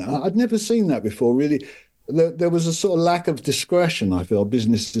money. And I'd never seen that before, really. There was a sort of lack of discretion, I feel,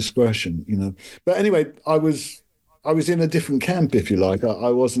 business discretion, you know. But anyway, I was in a different camp, if you like.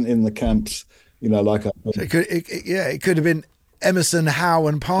 I wasn't in the camps, you know, like... It could have been... Emerson, Howe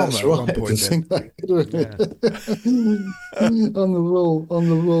and Palmer. That's right. At one point, on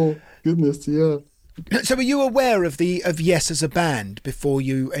the roll. Goodness, yeah. So were you aware of Yes as a band before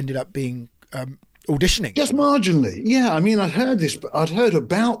you ended up being auditioning? Just marginally, yeah. I mean, I'd heard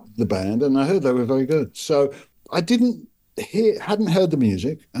about the band and I heard they were very good. So I hadn't heard the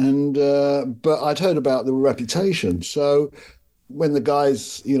music, and but I'd heard about the reputation. So when the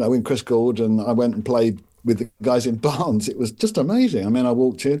guys, you know, in Chris Gould and I went and played with the guys in Barnes, it was just amazing. I mean, I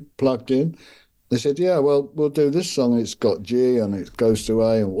walked in, plugged in. They said, yeah, well, we'll do this song. It's got G and it goes to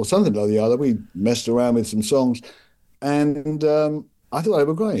A or something like the other. We messed around with some songs. And I thought they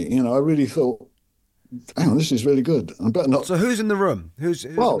were great. You know, I really thought, hang on, this is really good. I better not. So who's in the room? Who's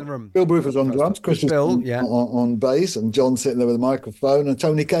in the room? Bill Bruford's on drums, Chris is on bass, and John sitting there with a microphone, and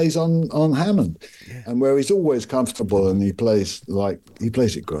Tony Kaye's on Hammond. Yeah. And where he's always comfortable and he plays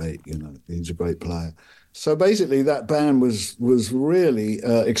it great, you know, he's a great player. So basically, that band was really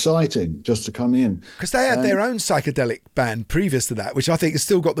exciting just to come in. Because they had their own psychedelic band previous to that, which I think has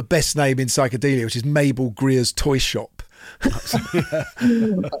still got the best name in psychedelia, which is Mabel Greer's Toy Shop.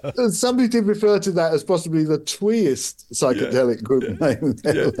 Somebody did refer to that as possibly the tweest psychedelic group name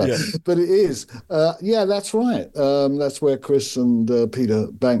ever. Yeah. But it is. Yeah, that's right. That's where Chris and Peter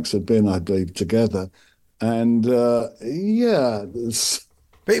Banks had been, I believe, together. And yeah...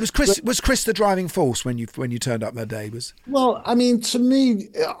 But it was Chris. Was Chris the driving force when you turned up that day? Well, I mean, to me,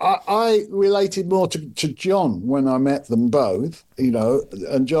 I related more to John when I met them both. You know,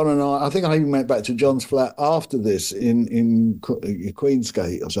 and John and I think I even went back to John's flat after this in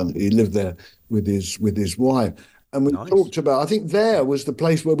Queensgate or something. He lived there with his wife, and we talked about. I think there was the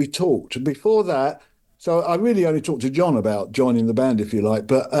place where we talked. Before that. So I really only talked to John about joining the band, if you like.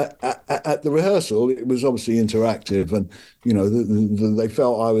 But at the rehearsal, it was obviously interactive, and you know they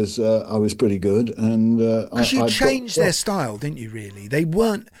felt I was pretty good. And because you changed their style, didn't you? Really, they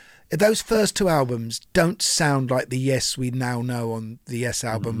weren't. Those first two albums don't sound like the Yes we now know on the Yes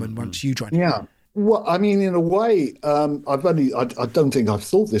album, and once you joined, yeah. Well, I mean, in a way, I don't think I've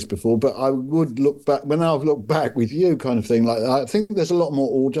thought this before, but I would look back, when I've looked back with you kind of thing, like I think there's a lot more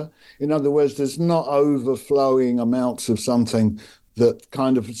order. In other words, there's not overflowing amounts of something that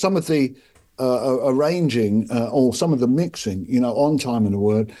kind of, some of the arranging or some of the mixing, you know, on Time and a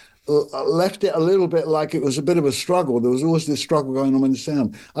Word, left it a little bit like it was a bit of a struggle. There was always this struggle going on in the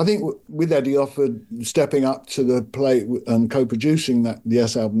sound. I think with Eddie Offord stepping up to the plate and co-producing the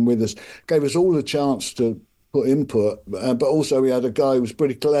Yes album with us, gave us all a chance to put input, but also we had a guy who was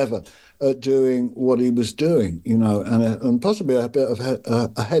pretty clever at doing what he was doing, you know, and possibly a bit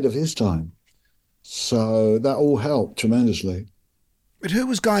ahead of his time. So that all helped tremendously. But who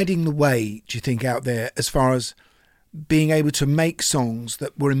was guiding the way, do you think, out there as far as being able to make songs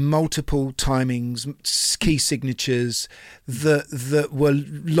that were in multiple timings, key signatures that were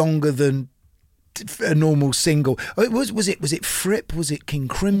longer than a normal single? Was it Fripp? Was it King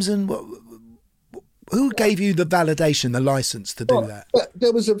Crimson? Who gave you the validation, the license to do that?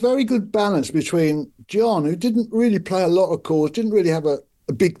 There was a very good balance between John, who didn't really play a lot of chords, didn't really have a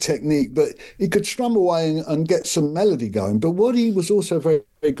big technique, but he could strum away and get some melody going. But what he was also very,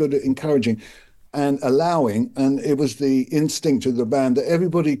 very good at encouraging and allowing, and it was the instinct of the band that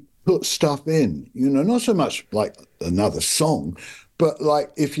everybody put stuff in, not so much like another song, but like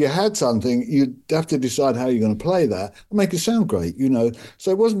if you had something, you'd have to decide how you're going to play that and make it sound great,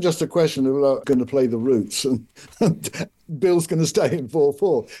 So it wasn't just a question of going to play the Roots and Bill's going to stay in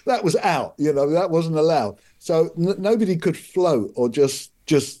 4/4. That was out, that wasn't allowed. So nobody could float or just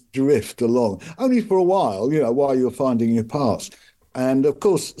drift along, only for a while, while you were finding your parts. And of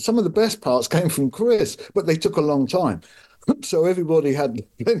course, some of the best parts came from Chris, but they took a long time. So everybody had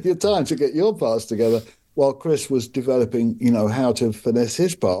plenty of time to get your parts together while Chris was developing, how to finesse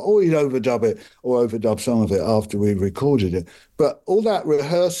his part, or he'd overdub it or overdub some of it after we recorded it. But all that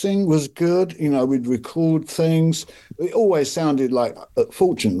rehearsing was good. We'd record things. It always sounded like,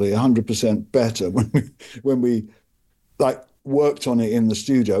 fortunately, 100% better when we worked on it in the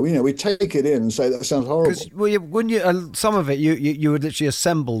studio. We'd take it in and say, that sounds horrible. Wouldn't you, some of it, you would literally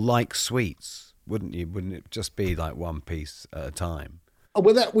assemble like suites, wouldn't you? Wouldn't it just be like one piece at a time? Oh,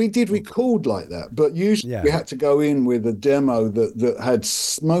 well, we did record like that, but usually we had to go in with a demo that had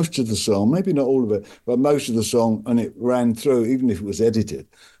most of the song, maybe not all of it, but most of the song, and it ran through, even if it was edited.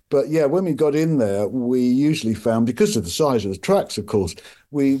 But yeah, when we got in there, we usually found, because of the size of the tracks, of course,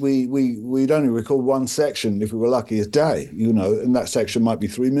 we'd only record one section if we were lucky a day, and that section might be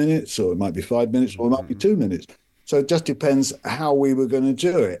 3 minutes, or it might be 5 minutes, or it might be 2 minutes. So it just depends how we were going to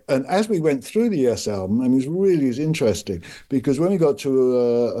do it. And as we went through the Yes album, it was interesting, because when we got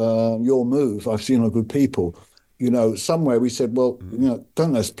to Your Move, I've Seen All Good People, somewhere we said, well,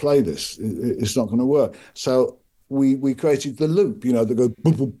 don't let's play this. It's not going to work. So we created the loop, that go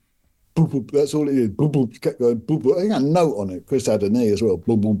boop, boop, boop, boop. That's all it is. Boop, boop, kept going boop, boop. I think a note on it. Chris had an E as well.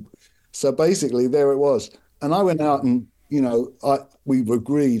 Boop, boop. So basically there it was. And I went out and, we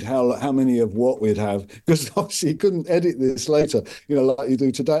agreed how many of what we'd have, because obviously you couldn't edit this later, like you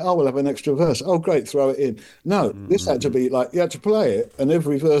do today. Oh, we'll have an extra verse. Oh, great, throw it in. No, this had to be like, you had to play it, and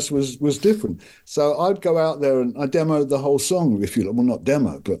every verse was different. So I'd go out there and I demoed the whole song, if you like. Well, not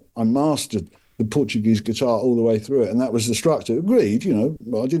demo, but I mastered the Portuguese guitar all the way through it, and that was the structure. Agreed,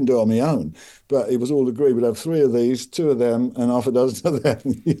 well, I didn't do it on my own, but it was all agreed. We'd have 3 of these, 2 of them, and half a dozen of them,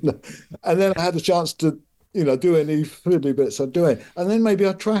 And then I had a chance to do any fiddly bits I'd do it. And then maybe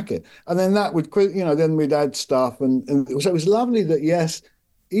I'd track it. And then that would, then we'd add stuff. And so it was lovely that, yes,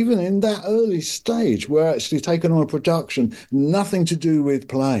 even in that early stage, we're actually taking on a production, nothing to do with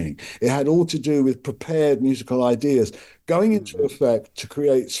playing. It had all to do with prepared musical ideas, going into effect to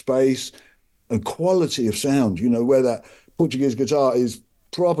create space and quality of sound, where that Portuguese guitar is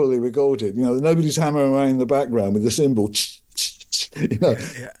properly recorded. Nobody's hammering away in the background with the cymbal.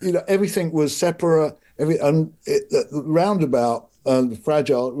 Everything was separate. The roundabout and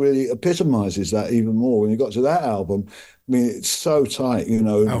Fragile really epitomizes that even more. When you got to that album, it's so tight,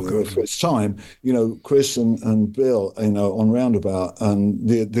 for its time, Chris and Bill, on Roundabout, and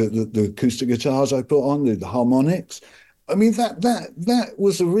the acoustic guitars I put on, the harmonics. That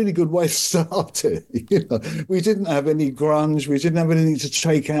was a really good way to start it. We didn't have any grunge. We didn't have anything to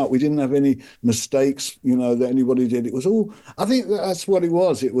take out. We didn't have any mistakes, that anybody did. It was all, I think that's what it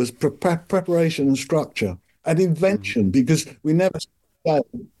was. It was preparation and structure and invention, because we never said,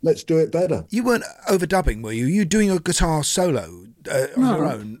 let's do it better. You weren't overdubbing, were you? You doing a guitar solo on your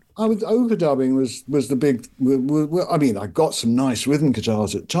own? I was overdubbing was the big. I got some nice rhythm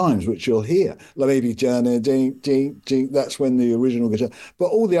guitars at times, which you'll hear. Like maybe Journey, ding, ding, ding. That's when the original guitar. But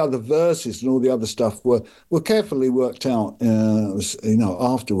all the other verses and all the other stuff were carefully worked out,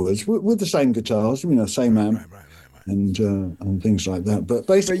 afterwards with the same guitars, same amp. Right. And things like that. But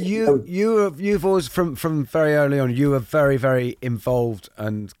basically, you've always from very early on, you were very, very involved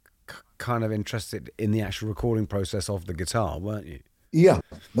and kind of interested in the actual recording process of the guitar, weren't you? Yeah,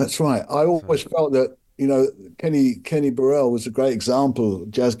 that's right. I always felt that, Kenny Burrell was a great example,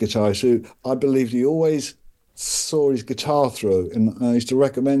 jazz guitarist, who I believed he always saw his guitar through. And I used to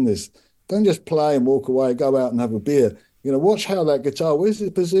recommend this. Don't just play and walk away, go out and have a beer. Watch how that guitar, where's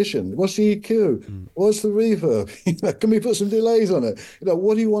the position? What's the EQ? What's the reverb? Can we put some delays on it?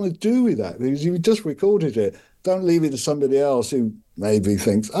 What do you want to do with that? Because you just recorded it. Don't leave it to somebody else who maybe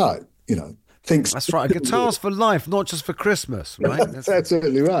thinks, thinks... That's right. A guitar's for life, not just for Christmas, right? That's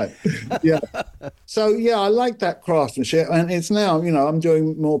absolutely right. Yeah. So, yeah, I like that craftsmanship. And it's now, I'm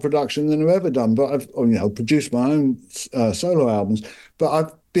doing more production than I've ever done. But I've, produced my own solo albums. But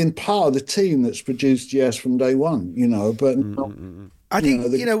I've been part of the team that's produced Yes from day one, but I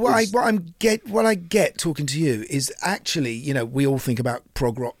think what I get talking to you is actually, we all think about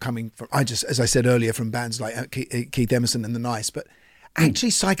prog rock coming from, as I said earlier, from bands like Keith Emerson and the Nice, but actually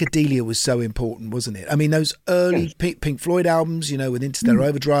psychedelia was so important, wasn't it? I mean, those early Pink Floyd albums, with Interstellar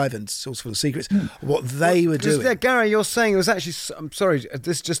Overdrive and Source Full of Secrets, what they were doing. Yeah, Gary, you're saying it was actually, I'm sorry,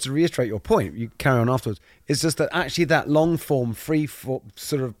 this just to reiterate your point, you carry on afterwards, it's just that actually that long form,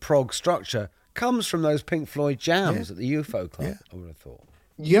 sort of prog structure comes from those Pink Floyd jams at the UFO Club, I would have thought.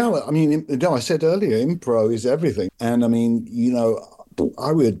 Yeah, I mean, I said earlier, impro is everything. And I mean,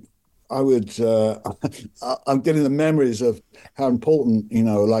 I'm getting the memories of how important,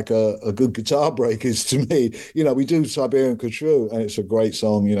 like a good guitar break is to me. We do Siberian Khatru, and it's a great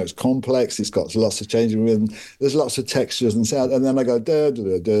song. It's complex. It's got lots of changing rhythm. There's lots of textures and sound. And then I go, da,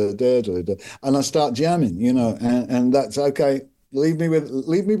 da, da, da, da, da, and I start jamming, and that's okay. Leave me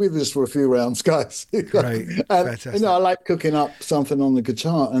with this for a few rounds, guys. Great, fantastic. I like cooking up something on the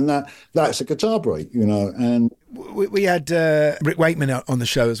guitar, and that's a guitar break, And we had Rick Wakeman on the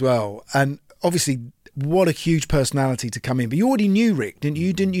show as well, and obviously, what a huge personality to come in. But you already knew Rick, didn't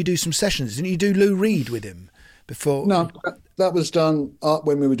you? Didn't you do some sessions? Didn't you do Lou Reed with him before? No, that was done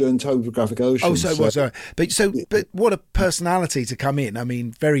when we were doing Topographic Ocean. Oh, so it was. But what a personality to come in. I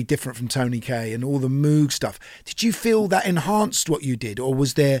mean, very different from Tony Kaye and all the Moog stuff. Did you feel that enhanced what you did, or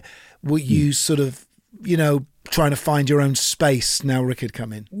were you sort of, trying to find your own space now Rick had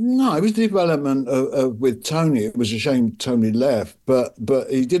come in? No, it was development with Tony. It was a shame Tony left, but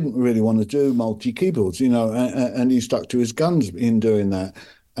he didn't really want to do multi-keyboards, and he stuck to his guns in doing that.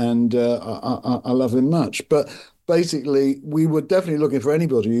 And I love him much. But basically, we were definitely looking for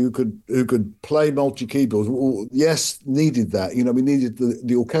anybody who could play multi-keyboards. Yes, needed that. We needed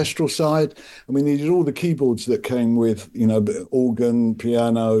the orchestral side, and we needed all the keyboards that came with, organ,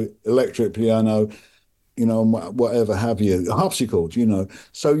 piano, electric piano, whatever have you, harpsichord,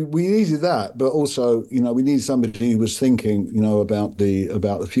 So we needed that, but also, we needed somebody who was thinking, about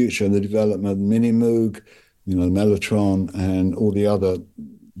the future and the development, Mini Moog, Mellotron, and all the other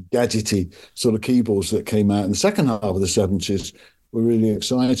gadgety sort of keyboards that came out in the second half of the 70s were really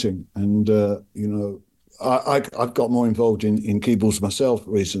exciting. And, I've got more involved in keyboards myself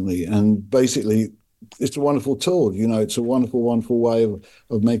recently, and basically it's a wonderful tool, it's a wonderful, wonderful way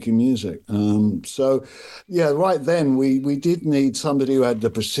of making music. So, yeah, right then we did need somebody who had the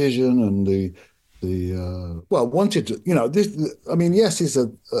precision and wanted to, yes, it's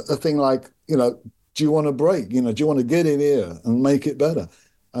a thing like, do you want to break? Do you want to get in here and make it better?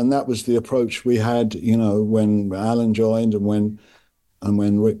 And that was the approach we had, when Alan joined and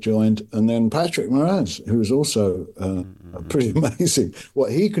when Rick joined, and then Patrick Moraz, who was also pretty amazing,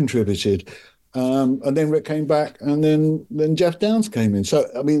 what he contributed. And then Rick came back, and then Jeff Downs came in. So,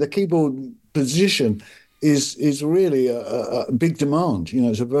 I mean, the keyboard position is really a big demand.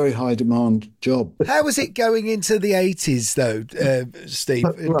 It's a very high demand job. How was it going into the 80s, though, Steve?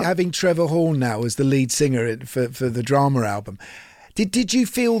 Right. Having Trevor Horn now as the lead singer for the Drama album. Did you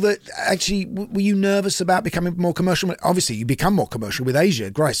feel that actually, were you nervous about becoming more commercial? Obviously, you become more commercial with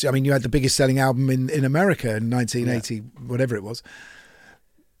Asia. Christ, I mean, you had the biggest selling album in America in 1980, whatever it was.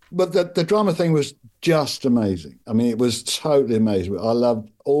 But the drama thing was just amazing. I mean, it was totally amazing. I loved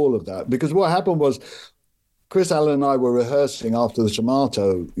all of that, because what happened was Chris Allen and I were rehearsing after the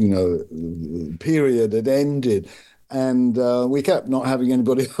Tomato, period had ended, and we kept not having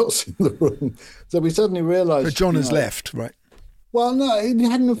anybody else in the room. So we suddenly realised... But John has left, right? Well, no, he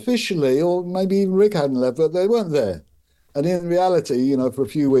hadn't officially, or maybe even Rick hadn't left, but they weren't there. And in reality, for a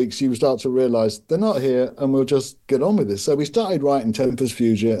few weeks, you start to realise they're not here, and we'll just get on with this. So we started writing Tempest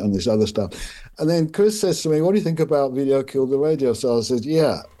Future and this other stuff. And then Chris says to me, what do you think about Video Killed the Radio Star? I said,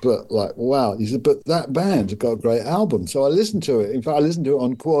 yeah, but wow. He said, but that band got a great album. So I listened to it. In fact, I listened to it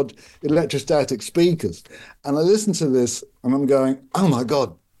on quad electrostatic speakers. And I listened to this, and I'm going, oh, my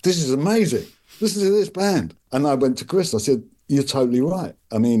God, this is amazing. Listen to this band. And I went to Chris. I said, you're totally right.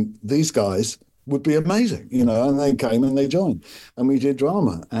 I mean, these guys would be amazing, and they came and they joined, and we did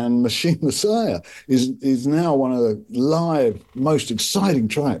Drama. And Machine Messiah is now one of the live most exciting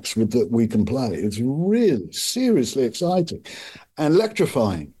tracks that we can play. It's really seriously exciting and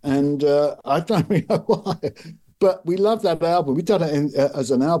electrifying, and I don't really know why, but we love that album. We done it as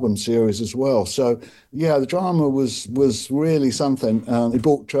an album series as well. So yeah, the Drama was really something. It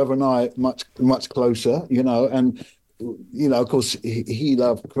brought Trevor and I much closer, and of course, he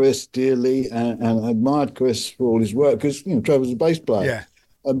loved Chris dearly and admired Chris for all his work, because, Trevor's a bass player. Yeah.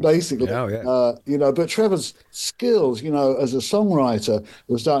 And basically, but Trevor's skills, as a songwriter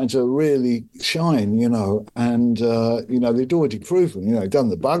was starting to really shine, and, they'd already proven, done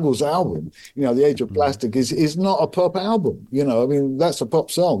the Buggles album, The Age of Plastic is not a pop album, that's a pop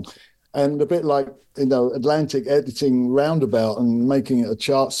song. And a bit like, Atlantic editing Roundabout and making it a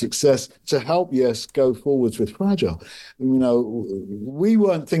chart success to help Yes go forwards with Fragile. We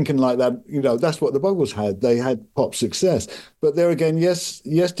weren't thinking like that. That's what the Buggles had. They had pop success. But there again, Yes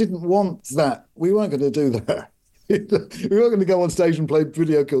didn't want that. We weren't going to do that. We weren't going to go on stage and play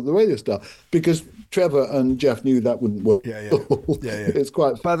Video Killed the Radio Star because Trevor and Jeff knew that wouldn't work. Yeah. It's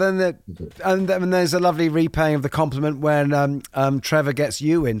quite. But then there's a lovely repaying of the compliment when Trevor gets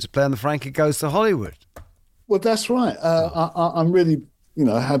you in to play on the Frankie Goes to Hollywood. Well, that's right. I'm really,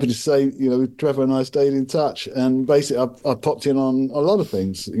 happy to say, Trevor and I stayed in touch, and basically I popped in on a lot of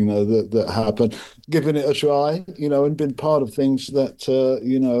things, that happened, given it a try, and been part of things that,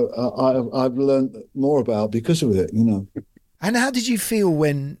 I've learned more about because of it, And how did you feel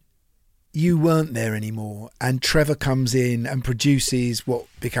when you weren't there anymore and Trevor comes in and produces what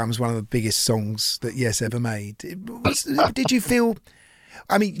becomes one of the biggest songs that Yes ever made? Did you feel...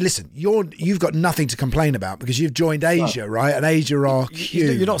 I mean, listen, you've got nothing to complain about because you've joined Asia, right? And Asia are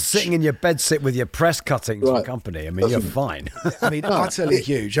huge. You're not sitting in your bedsit with your press cuttings for company. I mean, you're fine. I mean, utterly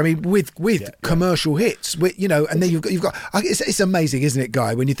huge. I mean, with commercial hits, and then you've got. It's amazing, isn't it,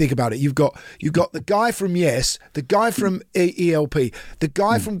 Guy? When you think about it, you've got the guy from Yes, the guy from ELP, the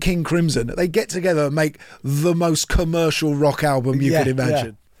guy from King Crimson. They get together and make the most commercial rock album you could imagine.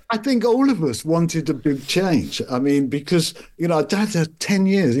 Yeah. I think all of us wanted a big change. I mean, because, Dad had 10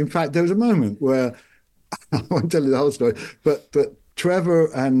 years. In fact, there was a moment where, I won't tell you the whole story, but Trevor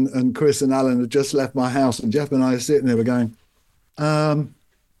and Chris and Alan had just left my house, and Jeff and I are sitting there, we're going,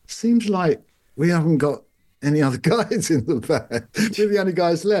 seems like we haven't got any other guys in the band. We're the only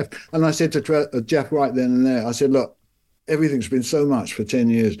guys left. And I said to Jeff right then and there, I said, look, everything's been so much for 10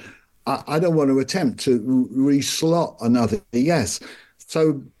 years. I don't want to attempt to re-slot another Yes.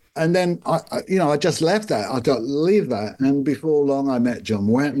 So... And then, I just left that. I don't leave that. And before long, I met John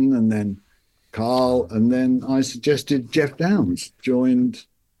Wetton and then Carl. And then I suggested Jeff Downes joined,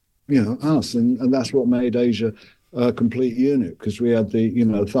 us. And that's what made Asia a complete unit, because we had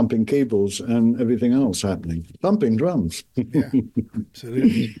the, thumping keyboards and everything else happening. Thumping drums. Yeah,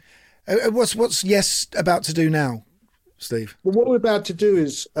 absolutely. What's Yes about to do now, Steve? Well, what we're about to do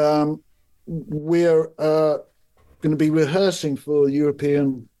is we're going to be rehearsing for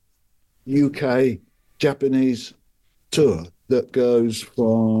European, UK, Japanese tour that goes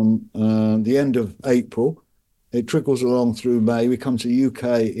from the end of April. It trickles along through May. We come to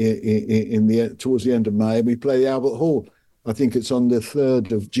UK towards the end of May. We play the Albert Hall. I think it's on the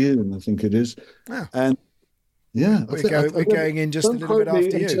 3rd of June, I think it is. Wow. And yeah, we're going in just a little bit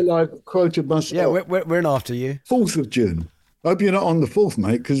after you. Until I've quoted myself. Yeah, we're in after you. 4th of June. I hope you're not on the 4th,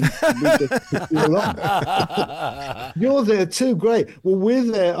 mate, because you're there too. Great. Well, we're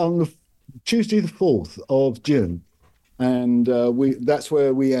there on the Tuesday, the 4th of June, and that's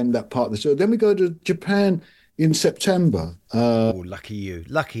where we end that part of the show. Then we go to Japan in September. Lucky you.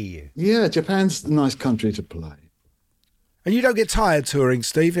 Yeah, Japan's a nice country to play. And you don't get tired touring,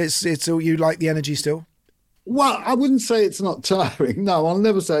 Steve? It's all, you like the energy still? Well, I wouldn't say it's not tiring. No, I'll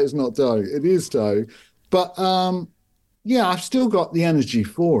never say it's not tiring. It is tiring. But, I've still got the energy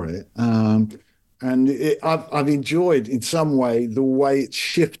for it. And I've enjoyed, in some way, the way it's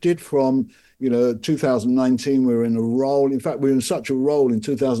shifted from, 2019, we were in a role. In fact, we were in such a role in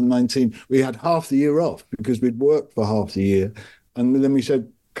 2019, we had half the year off because we'd worked for half the year. And then we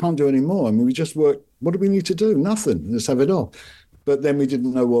said, can't do any more. I mean, we just worked. What do we need to do? Nothing. Let's have it off. But then we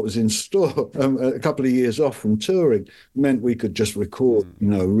didn't know what was in store. A couple of years off from touring meant we could just record,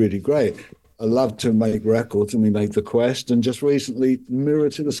 really great. I love to make records, and we made The Quest, and just recently Mirror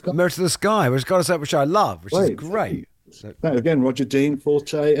to the Sky. Mirror to the Sky, which I love, which is great. So, again, Roger Dean,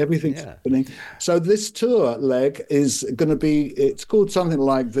 Forte, everything's happening. So this tour leg is going to be, it's called something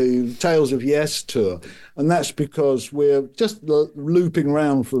like the Tales of Yes tour. And that's because we're just looping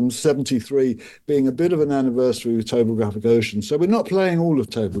around from 73 being a bit of an anniversary with Topographic Oceans. So we're not playing all of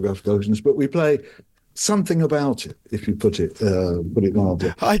Topographic Oceans, but we play something about it, if you put it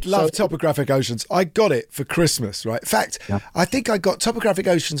mildly. I love Topographic Oceans. I got it for Christmas, right? In fact, I think I got Topographic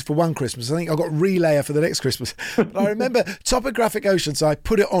Oceans for one Christmas. I think I got Relayer for the next Christmas. But I remember Topographic Oceans, I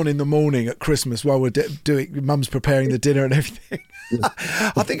put it on in the morning at Christmas while we're doing, Mum's preparing the dinner and everything.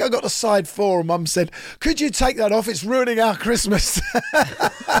 I think I got to side 4 and Mum said, could you take that off? It's ruining our Christmas.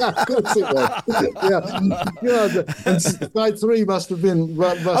 Of course it was. Yeah. And side 3 must have been.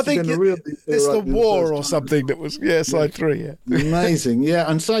 I think a real. It's the War or something that was. Yeah, side 3. Yeah. Amazing. Yeah,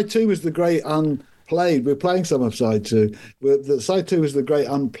 and side 2 was the great unplayed. We're playing some of side 2. Side 2 was the great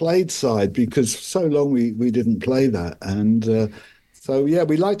unplayed side because so long we didn't play that, and so yeah,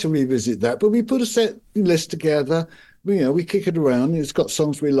 we like to revisit that. But we put a set list together. We kick it around. It's got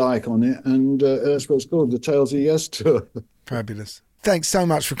songs we like on it, and that's what it's called, the Tales of Yes Tour. Fabulous. Thanks so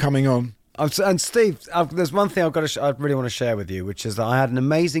much for coming on. And Steve, there's one thing I really want to share with you, which is that I had an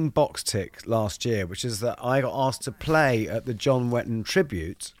amazing box tick last year, which is that I got asked to play at the John Wetton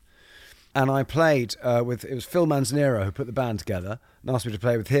tribute, and I played it was Phil Manzanero who put the band together and asked me to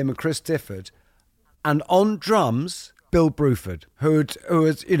play with him and Chris Difford, and on drums, Bill Bruford,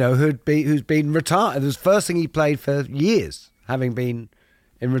 who's been retired. It was the first thing he played for years, having been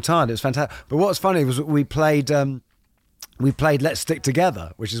in retired. It was fantastic. But what's funny was we played Let's Stick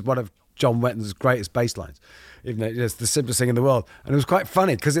Together, which is one of John Wetton's greatest bass lines, even though it's the simplest thing in the world. And it was quite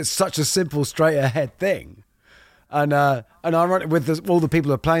funny because it's such a simple, straight ahead thing. And I wrote it with all the people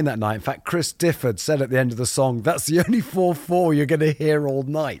who were playing that night. In fact, Chris Difford said at the end of the song, "That's the only 4/4 you're going to hear all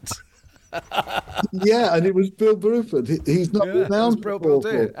night." Yeah, and it was Bill Bruford. He's not renowned for Bill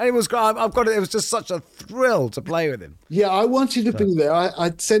too. And it was. I've got it. It was just such a thrill to play with him. Yeah, I wanted to be there.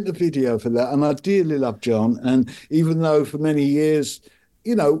 I sent a video for that, and I dearly love John. And even though for many years,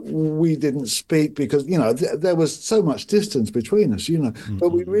 we didn't speak because there was so much distance between us. Mm-hmm.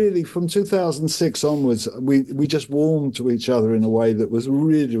 But we really, from 2006 onwards, we just warmed to each other in a way that was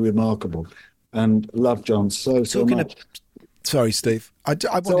really remarkable. And love John so much. Sorry, Steve. I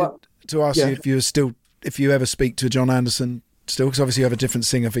wanted to ask you if you ever speak to John Anderson still, because obviously you have a different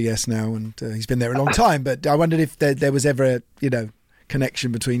singer for Yes now, and he's been there a long time. But I wondered if there was ever a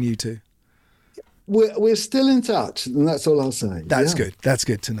connection between you two. We're still in touch, and that's all I'll say. That's good. That's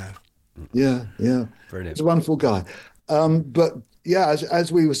good to know. Yeah. Brilliant. He's a wonderful guy. But yeah,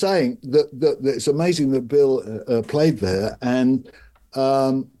 as we were saying, that it's amazing that Bill played there, and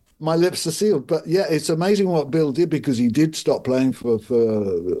my lips are sealed. But yeah, it's amazing what Bill did, because he did stop playing for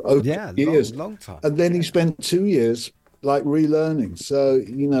over years, long time, and then he spent 2 years like relearning. So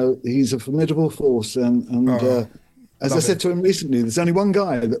he's a formidable force, and as I said to him recently, there's only one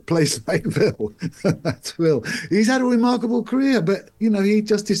guy that plays like Bill. That's Will. He's had a remarkable career, but he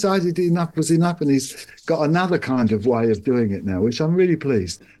just decided enough was enough, and he's got another kind of way of doing it now, which I'm really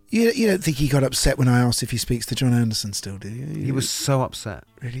pleased. You don't think he got upset when I asked if he speaks to John Anderson still, do you? He was so upset.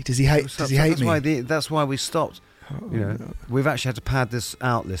 Really? Does he hate me? That's why we stopped. We've actually had to pad this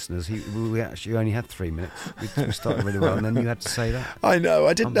out, listeners. We actually only had 3 minutes. We started really well, and then you had to say that. I know.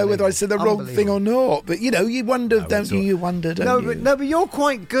 I didn't know whether I said the wrong thing or not. But you wonder, don't you? You wonder, don't you? No, but you're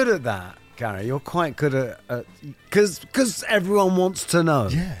quite good at that, Gary. You're quite good at because everyone wants to know.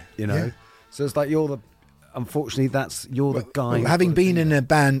 Yeah. Yeah. So it's like unfortunately, you're the guy. Having been in a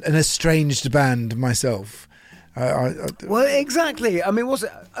band, an estranged band myself. Well, exactly. I mean, was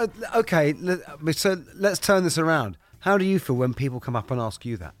it okay? So let's turn this around. How do you feel when people come up and ask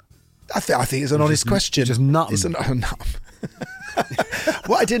you that? I think it's an honest question. Just nut. It's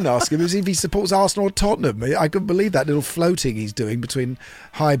What I didn't ask him is if he supports Arsenal or Tottenham. I couldn't believe that little floating he's doing between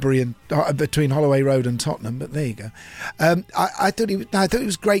Highbury and between Holloway Road and Tottenham. But there you go. I thought it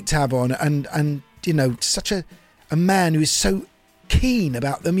was great to have on, and such a man who is so keen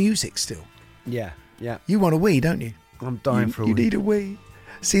about the music still. Yeah. Yeah. You want a wee, don't you? I'm dying for a wee. You need a wee.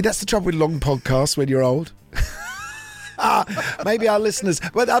 See, that's the trouble with long podcasts when you're old. Maybe our listeners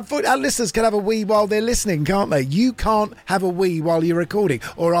can have a wee while they're listening, can't they? You can't have a wee while you're recording,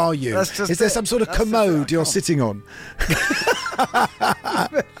 or are you? Is there some sort of commode you're sitting on?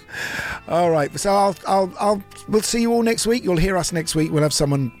 All right, so we'll see you all next week. You'll hear us next week. We'll have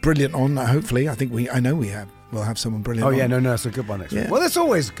someone brilliant on. Hopefully, we'll have someone brilliant. Oh yeah, no, it's a good one next week. Well, it's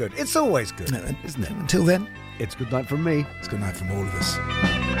always good. It's always good, isn't it? Until then, it's good night from me. It's good night from all of us.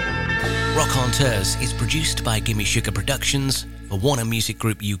 Rockanteurs is produced by Gimme Sugar Productions for Warner Music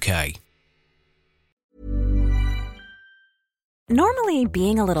Group UK. Normally,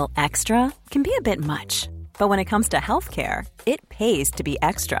 being a little extra can be a bit much, but when it comes to healthcare, it pays to be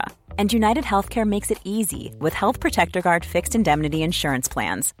extra. And United Healthcare makes it easy with Health Protector Guard fixed indemnity insurance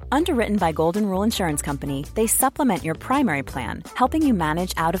plans. Underwritten by Golden Rule Insurance Company, they supplement your primary plan, helping you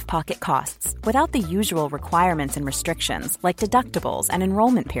manage out-of-pocket costs without the usual requirements and restrictions like deductibles and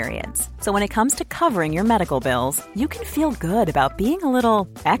enrollment periods. So when it comes to covering your medical bills, you can feel good about being a little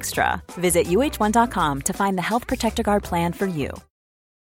extra. Visit UH1.com to find the Health Protector Guard plan for you.